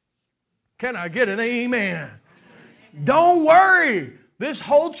 Can I get an amen? Don't worry. This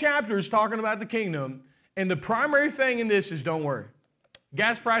whole chapter is talking about the kingdom, and the primary thing in this is don't worry.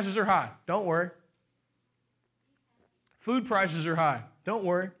 Gas prices are high. Don't worry. Food prices are high. Don't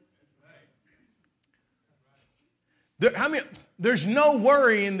worry. There's no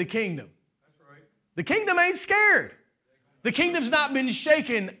worry in the kingdom. The kingdom ain't scared. The kingdom's not been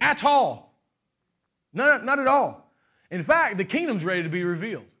shaken at all. Not at all. In fact, the kingdom's ready to be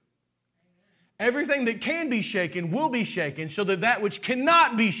revealed. Everything that can be shaken will be shaken so that that which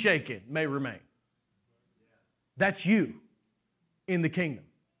cannot be shaken may remain. That's you in the kingdom.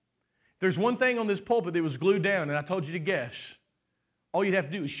 There's one thing on this pulpit that was glued down, and I told you to guess. All you'd have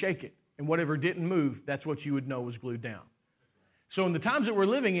to do is shake it, and whatever didn't move, that's what you would know was glued down. So in the times that we're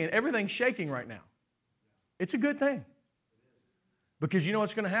living in, everything's shaking right now. It's a good thing. Because you know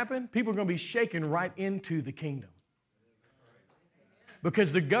what's going to happen? People are going to be shaken right into the kingdom.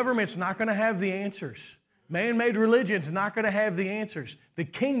 Because the government's not going to have the answers. Man-made religion's not going to have the answers. The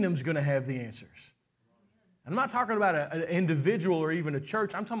kingdom's going to have the answers. I'm not talking about an individual or even a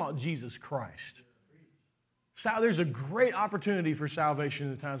church. I'm talking about Jesus Christ. So there's a great opportunity for salvation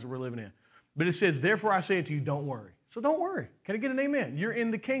in the times that we're living in. But it says, therefore I say unto you, don't worry. So don't worry. Can I get an amen? You're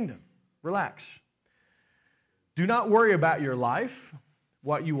in the kingdom. Relax. Do not worry about your life,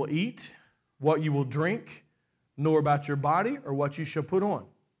 what you will eat, what you will drink, nor about your body or what you shall put on.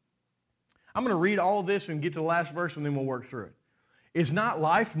 I'm going to read all of this and get to the last verse, and then we'll work through it. Is not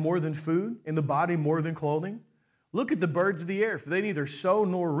life more than food, and the body more than clothing? Look at the birds of the air, for they neither sow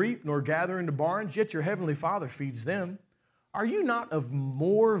nor reap nor gather into barns, yet your heavenly Father feeds them. Are you not of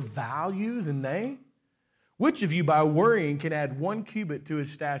more value than they? Which of you by worrying can add 1 cubit to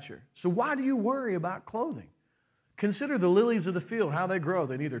his stature? So why do you worry about clothing? Consider the lilies of the field, how they grow.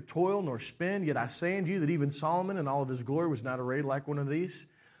 They neither toil nor spin, yet I say unto you that even Solomon in all of his glory was not arrayed like one of these.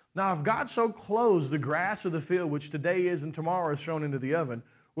 Now if God so clothes the grass of the field, which today is and tomorrow is thrown into the oven,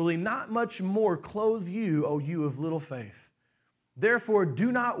 will he not much more clothe you, O you of little faith? Therefore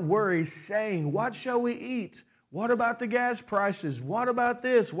do not worry, saying, what shall we eat? What about the gas prices? What about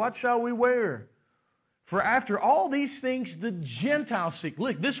this? What shall we wear? For after all these things the Gentiles seek.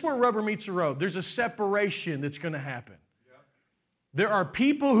 Look, this is where rubber meets the road. There's a separation that's going to happen. There are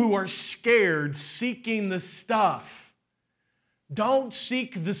people who are scared seeking the stuff. Don't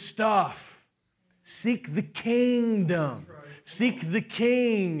seek the stuff. Seek the kingdom. Seek the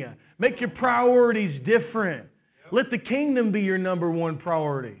king. Make your priorities different. Let the kingdom be your number one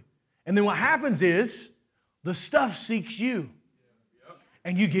priority. And then what happens is the stuff seeks you.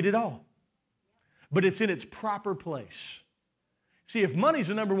 And you get it all. But it's in its proper place. See, if money's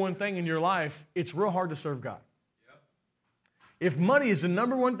the number one thing in your life, it's real hard to serve God. If money is the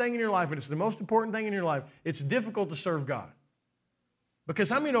number one thing in your life, and it's the most important thing in your life, it's difficult to serve God. Because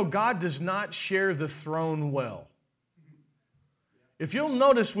how many know God does not share the throne well? If you'll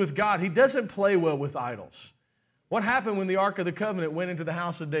notice with God, He doesn't play well with idols. What happened when the Ark of the Covenant went into the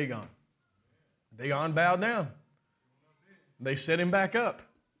house of Dagon? Dagon bowed down. They set him back up.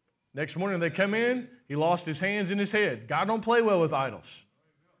 Next morning they come in, he lost his hands and his head. God don't play well with idols,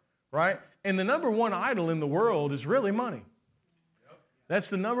 right? And the number one idol in the world is really money. That's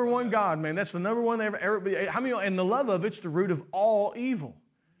the number one God, man. That's the number one ever. How many? And the love of it's the root of all evil.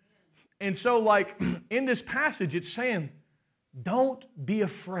 And so, like in this passage, it's saying, don't be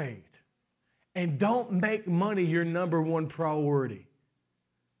afraid, and don't make money your number one priority.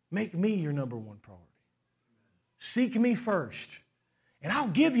 Make me your number one priority. Seek me first. And I'll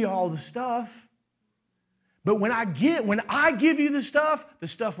give you all the stuff. But when I give you the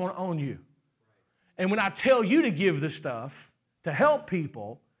stuff won't own you. And when I tell you to give the stuff to help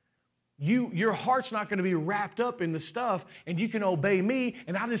people, your heart's not going to be wrapped up in the stuff, and you can obey me,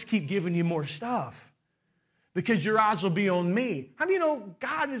 and I'll just keep giving you more stuff. Because your eyes will be on me. How do you know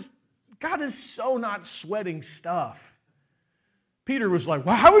God is so not sweating stuff? Peter was like,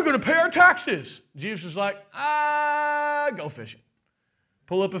 well, how are we going to pay our taxes? Jesus was like, go fishing.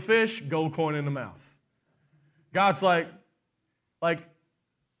 Pull up a fish, gold coin in the mouth. God's like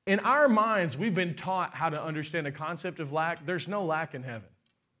in our minds, we've been taught how to understand the concept of lack. There's no lack in heaven.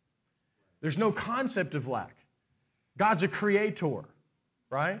 There's no concept of lack. God's a creator,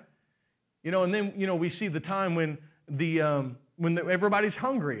 right? And then, we see the time when everybody's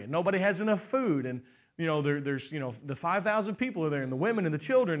hungry and nobody has enough food, and, there's the 5,000 people are there, and the women and the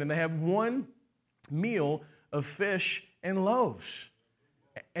children, and they have one meal of fish and loaves.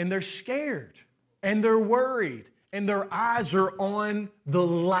 And they're scared, and they're worried, and their eyes are on the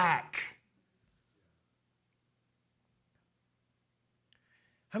lack.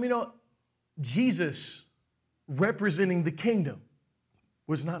 How many know Jesus, representing the kingdom,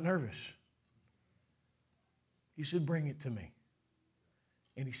 was not nervous? He said, bring it to me.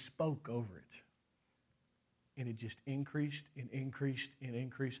 And he spoke over it. And it just increased and increased and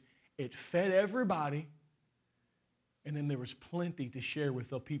increased. It fed everybody. And then there was plenty to share with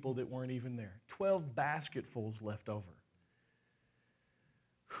the people that weren't even there. 12 basketfuls left over.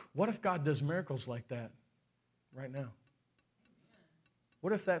 What if God does miracles like that right now?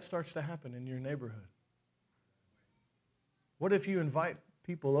 What if that starts to happen in your neighborhood? What if you invite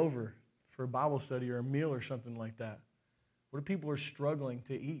people over for a Bible study or a meal or something like that? What if people are struggling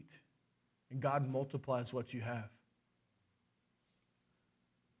to eat and God multiplies what you have?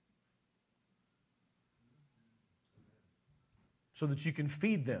 So that you can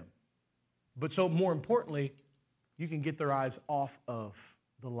feed them. But so more importantly, you can get their eyes off of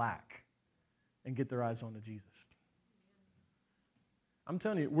the lack and get their eyes onto Jesus. I'm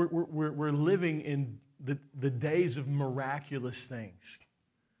telling you, we're living in the days of miraculous things.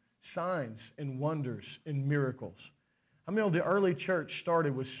 Signs and wonders and miracles. How many of the early church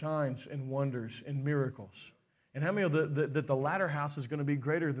started with signs and wonders and miracles? And how many of that the latter house is going to be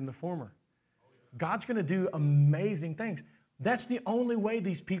greater than the former? God's going to do amazing things. That's the only way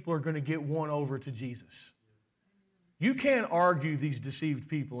these people are going to get won over to Jesus. You can't argue these deceived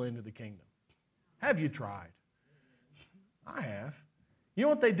people into the kingdom. Have you tried? I have. You know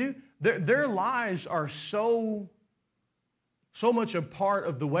what they do? Their lies are so so much a part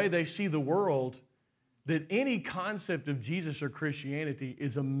of the way they see the world that any concept of Jesus or Christianity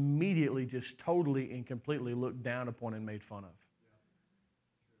is immediately just totally and completely looked down upon and made fun of.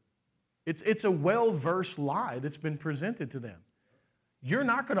 It's a well-versed lie that's been presented to them. You're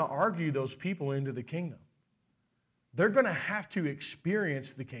not going to argue those people into the kingdom. They're going to have to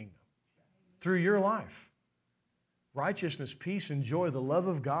experience the kingdom through your life. Righteousness, peace, and joy, the love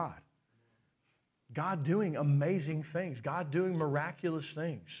of God. God doing amazing things. God doing miraculous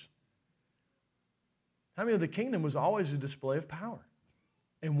things. How many of the kingdom was always a display of power?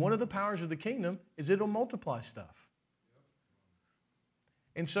 And one of the powers of the kingdom is it'll multiply stuff.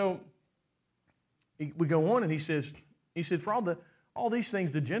 And so we go on and he says, for all these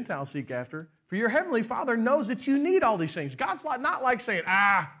things the Gentiles seek after, for your heavenly Father knows that you need all these things. God's not like saying,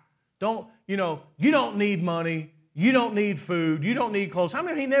 you don't need money, you don't need food, you don't need clothes. How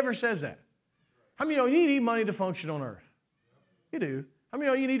many? He never says that. How many you need money to function on earth? You do. How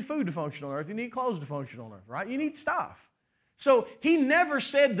many you need food to function on earth? You need clothes to function on earth, right? You need stuff. So he never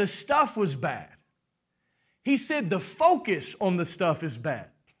said the stuff was bad. He said the focus on the stuff is bad.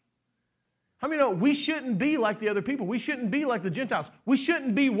 How many know we shouldn't be like the other people? We shouldn't be like the Gentiles. We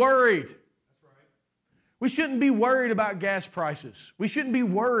shouldn't be worried. That's right. We shouldn't be worried about gas prices. We shouldn't be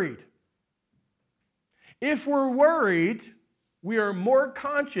worried. If we're worried, we are more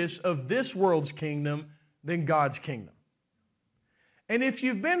conscious of this world's kingdom than God's kingdom. And if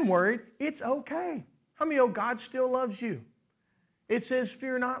you've been worried, it's okay. How many know God still loves you? It says,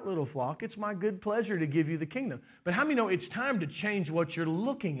 fear not, little flock. It's my good pleasure to give you the kingdom. But how many know it's time to change what you're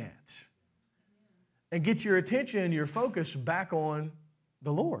looking at and get your attention and your focus back on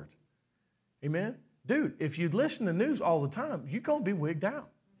the Lord? Amen? Dude, if you listen to the news all the time, you're going to be wigged out.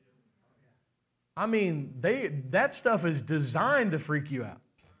 I mean, that stuff is designed to freak you out.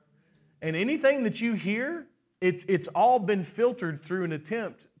 And anything that you hear, it's all been filtered through an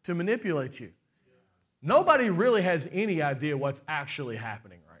attempt to manipulate you. Nobody really has any idea what's actually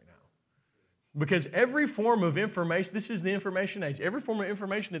happening right now. Because every form of information, this is the information age, every form of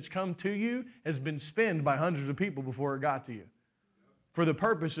information that's come to you has been spent by hundreds of people before it got to you for the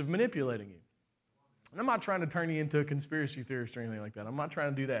purpose of manipulating you. And I'm not trying to turn you into a conspiracy theorist or anything like that. I'm not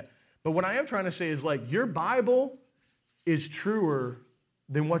trying to do that. But what I am trying to say is, like, your Bible is truer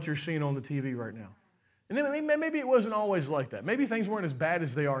than what you're seeing on the TV right now. And then maybe it wasn't always like that. Maybe things weren't as bad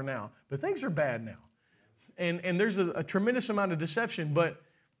as they are now. But things are bad now. And there's a tremendous amount of deception. But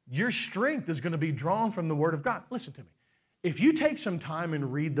your strength is going to be drawn from the Word of God. Listen to me. If you take some time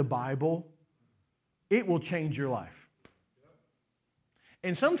and read the Bible, it will change your life.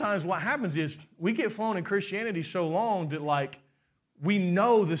 And sometimes what happens is we get flown in Christianity so long that, like, we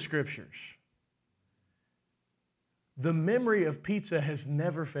know the Scriptures. The memory of pizza has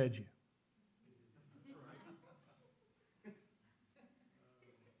never fed you.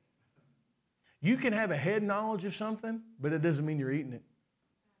 You can have a head knowledge of something, but it doesn't mean you're eating it.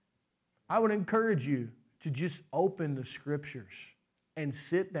 I would encourage you to just open the Scriptures and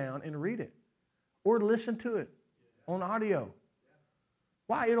sit down and read it. Or listen to it on audio.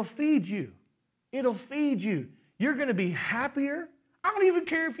 Why? It'll feed you. It'll feed you. You're going to be happier. I don't even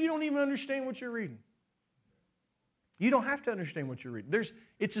care if you don't even understand what you're reading. You don't have to understand what you're reading.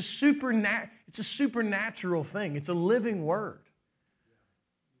 It's a supernatural thing. It's a living word.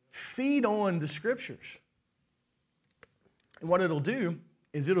 Feed on the Scriptures. And what it'll do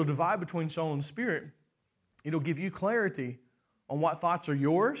is it'll divide between soul and spirit. It'll give you clarity on what thoughts are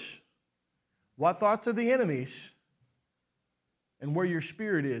yours, what thoughts are the enemy's, and where your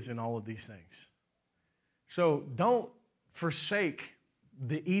spirit is in all of these things. So don't forsake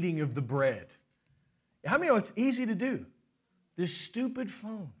the eating of the bread. How many know it's easy to do? This stupid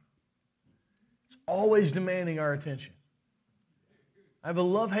phone. It's always demanding our attention. I have a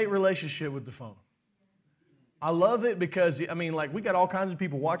love-hate relationship with the phone. I love it because, we got all kinds of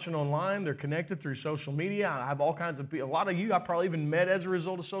people watching online. They're connected through social media. I have all kinds of people. A lot of you I probably even met as a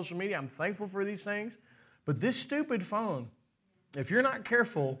result of social media. I'm thankful for these things. But this stupid phone, if you're not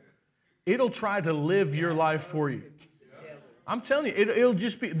careful, it'll try to live your life for you. I'm telling you, it'll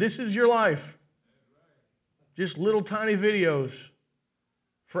just be, this is your life. Just little tiny videos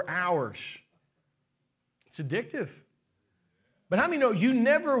for hours. It's addictive. But how many know you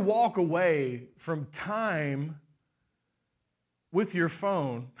never walk away from time with your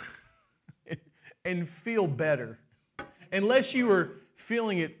phone and feel better? Unless you were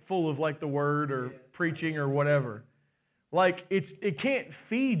feeling it full of like the Word or preaching or whatever. Like it can't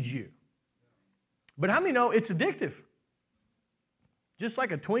feed you. But how many know it's addictive? Just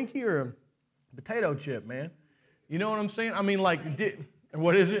like a Twinkie or a potato chip, man. You know what I'm saying?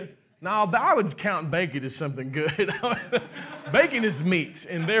 What is it? No, but I would count bacon as something good. Bacon is meat,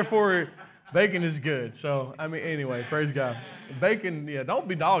 and therefore bacon is good. So, I mean, anyway, praise God. Bacon, yeah, don't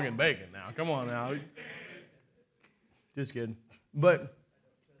be dogging bacon now. Come on now. Just kidding. But,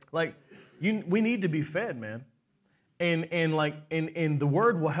 like, we need to be fed, man. And the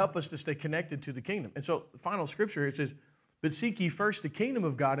word will help us to stay connected to the kingdom. And so, the final scripture, it says, but seek ye first the kingdom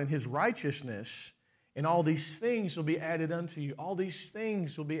of God and his righteousness, and all these things will be added unto you. All these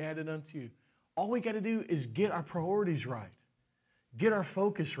things will be added unto you. All we got to do is get our priorities right. Get our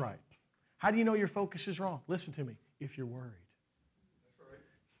focus right. How do you know your focus is wrong? Listen to me. If you're worried.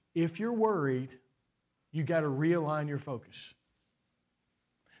 If you're worried, you got to realign your focus.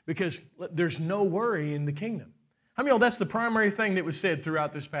 Because there's no worry in the kingdom. How many of you know that's the primary thing that was said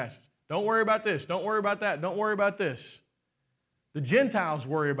throughout this passage? Don't worry about this. Don't worry about that. Don't worry about this. The Gentiles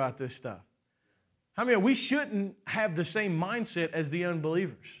worry about this stuff. How many of you know we shouldn't have the same mindset as the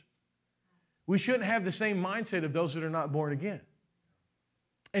unbelievers? We shouldn't have the same mindset of those that are not born again.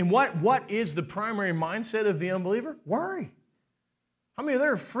 And what is the primary mindset of the unbeliever? Worry. How many of them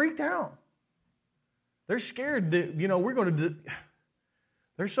are freaked out? They're scared that, we're going to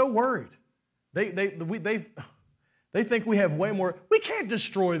they're so worried. They think we have way more. We can't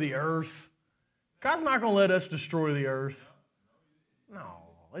destroy the earth. God's not going to let us destroy the earth. No,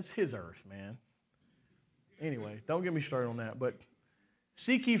 it's his earth, man. Anyway, don't get me started on that. But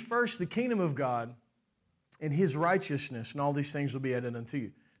seek ye first the kingdom of God and his righteousness, and all these things will be added unto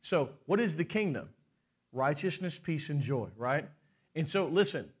you. So, what is the kingdom? Righteousness, peace, and joy, right? And so,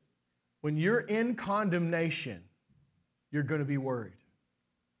 listen, when you're in condemnation, you're going to be worried.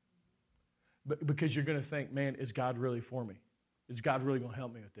 Because you're going to think, man, is God really for me? Is God really going to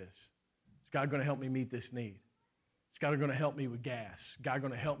help me with this? Is God going to help me meet this need? Is God going to help me with gas? Is God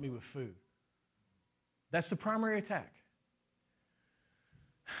going to help me with food? That's the primary attack.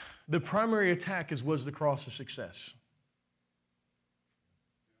 The primary attack was the cross of success.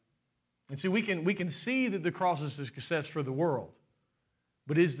 And see, we can see that the cross is a success for the world,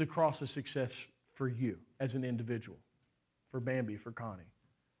 but is the cross a success for you as an individual? For Bambi, for Connie,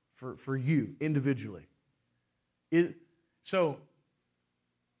 for you individually? So,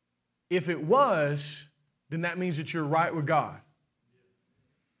 if it was, then that means that you're right with God.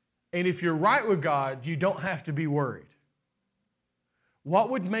 And if you're right with God, you don't have to be worried. What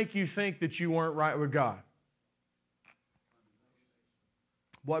would make you think that you weren't right with God?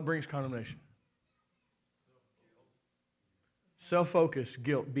 What brings condemnation? Self-focus,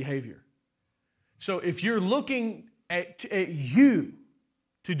 guilt, behavior. So if you're looking at you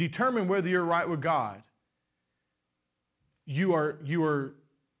to determine whether you're right with God, you're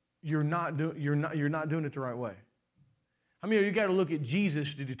not doing it the right way. I mean, you got to look at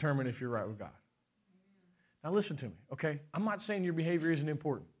Jesus to determine if you're right with God. Now listen to me, okay? I'm not saying your behavior isn't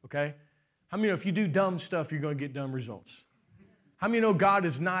important, okay? How many know if you do dumb stuff, you're going to get dumb results? How many know God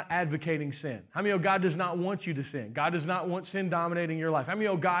is not advocating sin? How many know God does not want you to sin? God does not want sin dominating your life. How many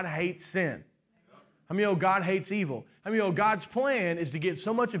know God hates sin? How many know God hates evil? How many know God's plan is to get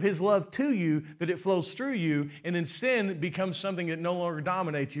so much of his love to you that it flows through you, and then sin becomes something that no longer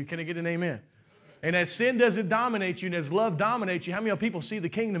dominates you? Can I get an amen? And as sin doesn't dominate you and as love dominates you, how many people see the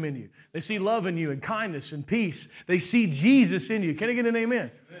kingdom in you? They see love in you and kindness and peace. They see Jesus in you. Can I get an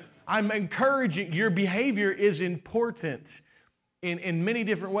amen? I'm encouraging, your behavior is important in many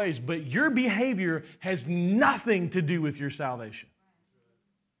different ways, but your behavior has nothing to do with your salvation.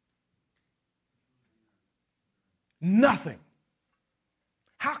 Nothing.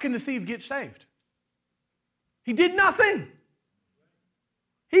 How can the thief get saved? He did nothing.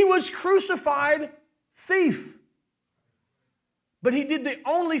 He was crucified thief. But he did the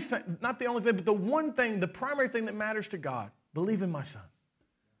only thing, not the only thing, but the one thing, the primary thing that matters to God. Believe in my son.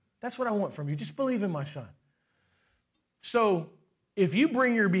 That's what I want from you. Just believe in my son. So if you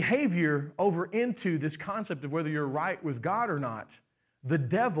bring your behavior over into this concept of whether you're right with God or not, the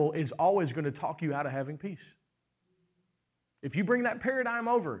devil is always going to talk you out of having peace. If you bring that paradigm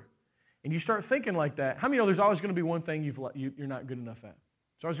over and you start thinking like that, how many know there's always going to be one thing you're not good enough at?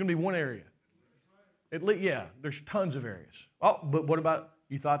 There's always going to be one area. There's tons of areas. Oh, but what about,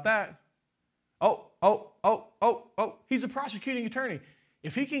 you thought that? Oh, he's a prosecuting attorney.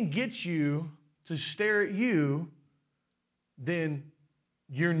 If he can get you to stare at you, then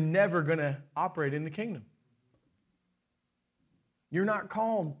you're never going to operate in the kingdom. You're not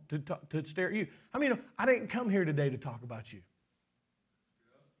called to stare at you. I mean, I didn't come here today to talk about you.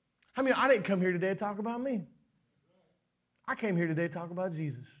 I mean, I didn't come here today to talk about me. I came here today to talk about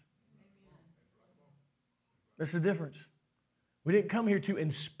Jesus. That's the difference. We didn't come here to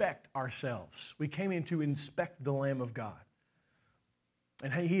inspect ourselves. We came in to inspect the Lamb of God.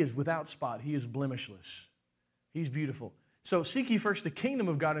 And He is without spot. He is blemishless. He's beautiful. So seek ye first the kingdom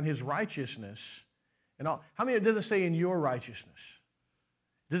of God and His righteousness. And all. How many does it say in your righteousness?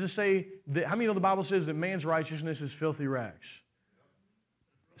 Does it say that, how many know the Bible says that man's righteousness is filthy rags?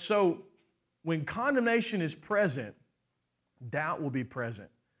 So when condemnation is present, doubt will be present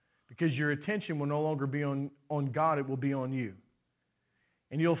because your attention will no longer be on God, it will be on you.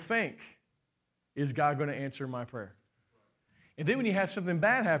 And you'll think, is God going to answer my prayer? And then when you have something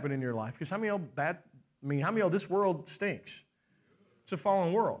bad happen in your life, because how many know this world stinks? It's a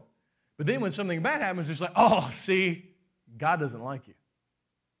fallen world. But then when something bad happens, it's like, oh, see, God doesn't like you.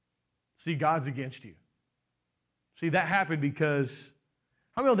 See, God's against you. See, that happened because,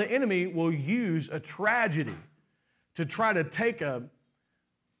 how many know the enemy will use a tragedy to try to take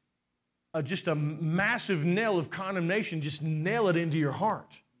just a massive nail of condemnation, just nail it into your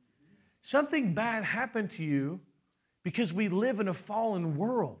heart. Something bad happened to you because we live in a fallen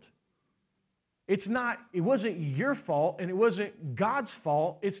world. It wasn't your fault and it wasn't God's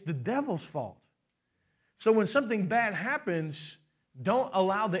fault, it's the devil's fault. So when something bad happens, don't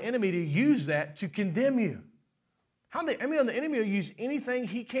allow the enemy to use that to condemn you. The enemy will use anything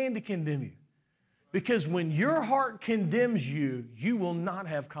he can to condemn you. Because when your heart condemns you, you will not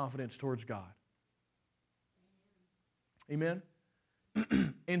have confidence towards God. Amen?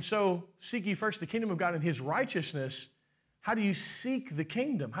 And so, seek ye first the kingdom of God and His righteousness. How do you seek the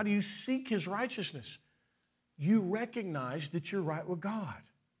kingdom? How do you seek His righteousness? You recognize that you're right with God.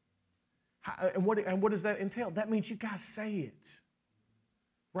 And what does that entail? That means you got to say it.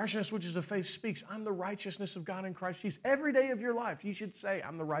 Righteousness, which is of faith, speaks, I'm the righteousness of God in Christ Jesus. Every day of your life, you should say,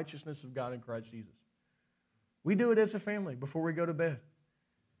 I'm the righteousness of God in Christ Jesus. We do it as a family before we go to bed.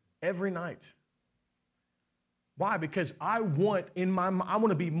 Every night. Why? Because I want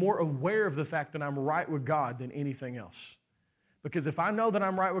to be more aware of the fact that I'm right with God than anything else. Because if I know that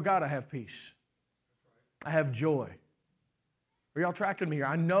I'm right with God, I have peace. I have joy. Are y'all tracking me here?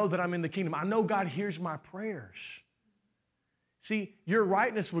 I know that I'm in the kingdom. I know God hears my prayers. See, your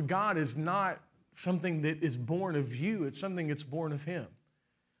rightness with God is not something that is born of you. It's something that's born of Him.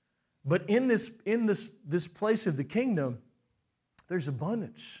 But in this place of the kingdom, there's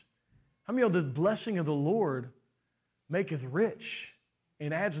abundance. How many know the blessing of the Lord maketh rich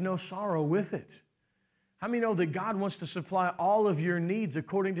and adds no sorrow with it? How many know that God wants to supply all of your needs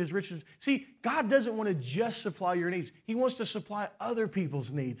according to His riches? See, God doesn't want to just supply your needs. He wants to supply other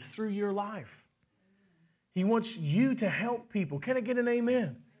people's needs through your life. He wants you to help people. Can I get an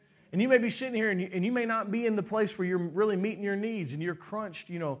amen? And you may be sitting here and you may not be in the place where you're really meeting your needs and you're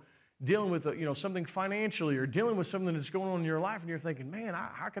crunched, dealing with something financially or dealing with something that's going on in your life and you're thinking, man,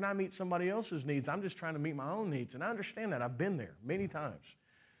 how can I meet somebody else's needs? I'm just trying to meet my own needs. And I understand that. I've been there many times.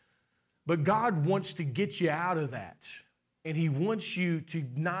 But God wants to get you out of that. And He wants you to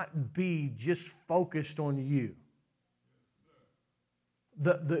not be just focused on you.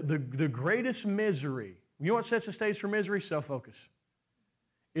 The greatest misery, you know what sets the stage for misery? Self-focus.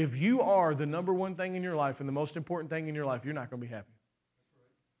 If you are the number one thing in your life and the most important thing in your life, you're not going to be happy.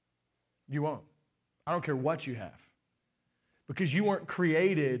 You won't. I don't care what you have. Because you weren't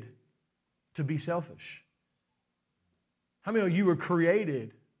created to be selfish. How many of you were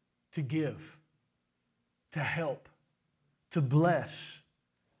created to give, to help, to bless,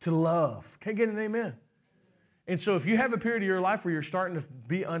 to love? Can I get an amen? And so if you have a period of your life where you're starting to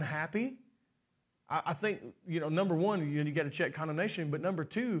be unhappy, I think, number one, you got to check condemnation, but number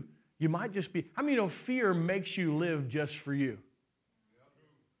two, you might just be, how many fear makes you live just for you?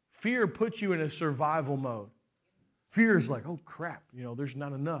 Fear puts you in a survival mode. Fear is like, oh crap, there's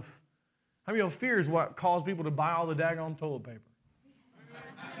not enough. How many fear is what caused people to buy all the daggone toilet paper?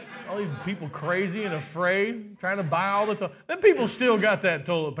 All these people crazy and afraid, trying to buy all the toilet. Them people still got that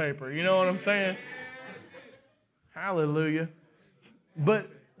toilet paper, you know what I'm saying? Hallelujah. But,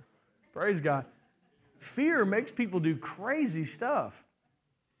 praise God. Fear makes people do crazy stuff.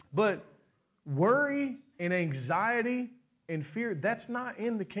 But worry and anxiety and fear, that's not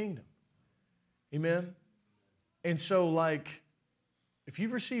in the kingdom. Amen? And so, if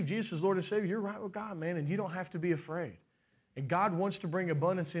you've received Jesus as Lord and Savior, you're right with God, man, and you don't have to be afraid. And God wants to bring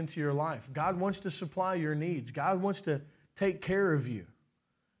abundance into your life. God wants to supply your needs. God wants to take care of you,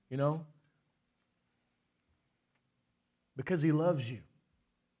 because He loves you.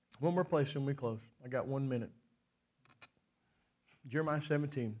 One more place and we close. I got 1 minute. Jeremiah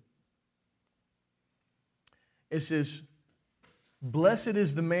 17. It says, blessed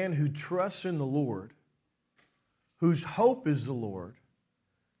is the man who trusts in the Lord, whose hope is the Lord,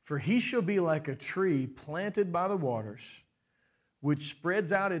 for he shall be like a tree planted by the waters, which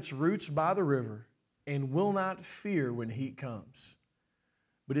spreads out its roots by the river, and will not fear when heat comes.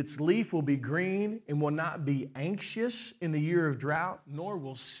 but its leaf will be green and will not be anxious in the year of drought, nor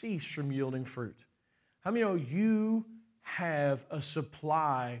will cease from yielding fruit. How many know you have a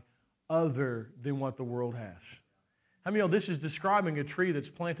supply other than what the world has? How many know this is describing a tree that's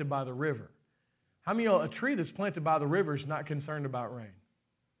planted by the river? How many know a tree that's planted by the river is not concerned about rain?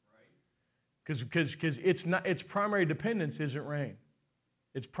 Because its primary dependence isn't rain.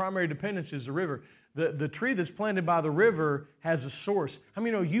 Its primary dependence is the river. The tree that's planted by the river has a source. How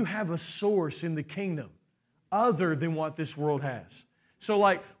many know you have a source in the kingdom other than what this world has? So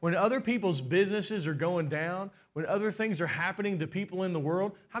like when other people's businesses are going down, when other things are happening to people in the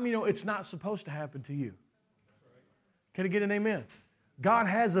world, how many know it's not supposed to happen to you? Can I get an amen? God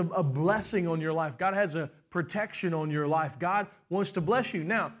has a blessing on your life. God has a protection on your life. God wants to bless you.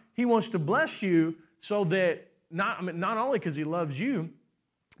 Now, He wants to bless you so that not only because He loves you,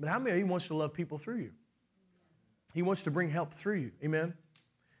 but how many of He wants to love people through you? He wants to bring help through you. Amen?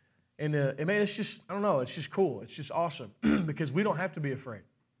 And man, it's just, I don't know, it's just cool. It's just awesome because we don't have to be afraid.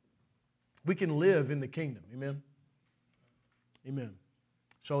 We can live in the kingdom. Amen? Amen.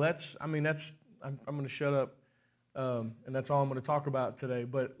 So I'm going to shut up. And that's all I'm going to talk about today.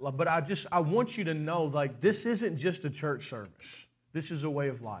 But I want you to know, like, this isn't just a church service. This is a way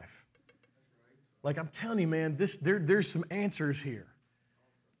of life. Like I'm telling you, man, there's some answers here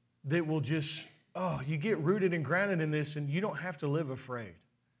that will just, you get rooted and grounded in this, and you don't have to live afraid.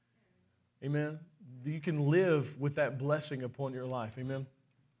 Amen? You can live with that blessing upon your life. Amen?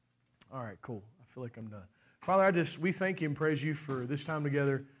 All right, cool. I feel like I'm done. Father, we thank you and praise you for this time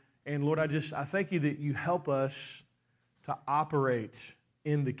together. And Lord, I thank you that you help us to operate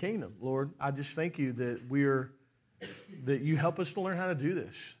in the kingdom. Lord, I just thank you that you help us to learn how to do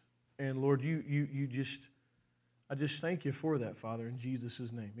this. And Lord, I just thank you for that, Father, in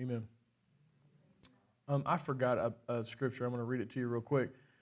Jesus' name. Amen. I forgot a scripture. I'm going to read it to you real quick.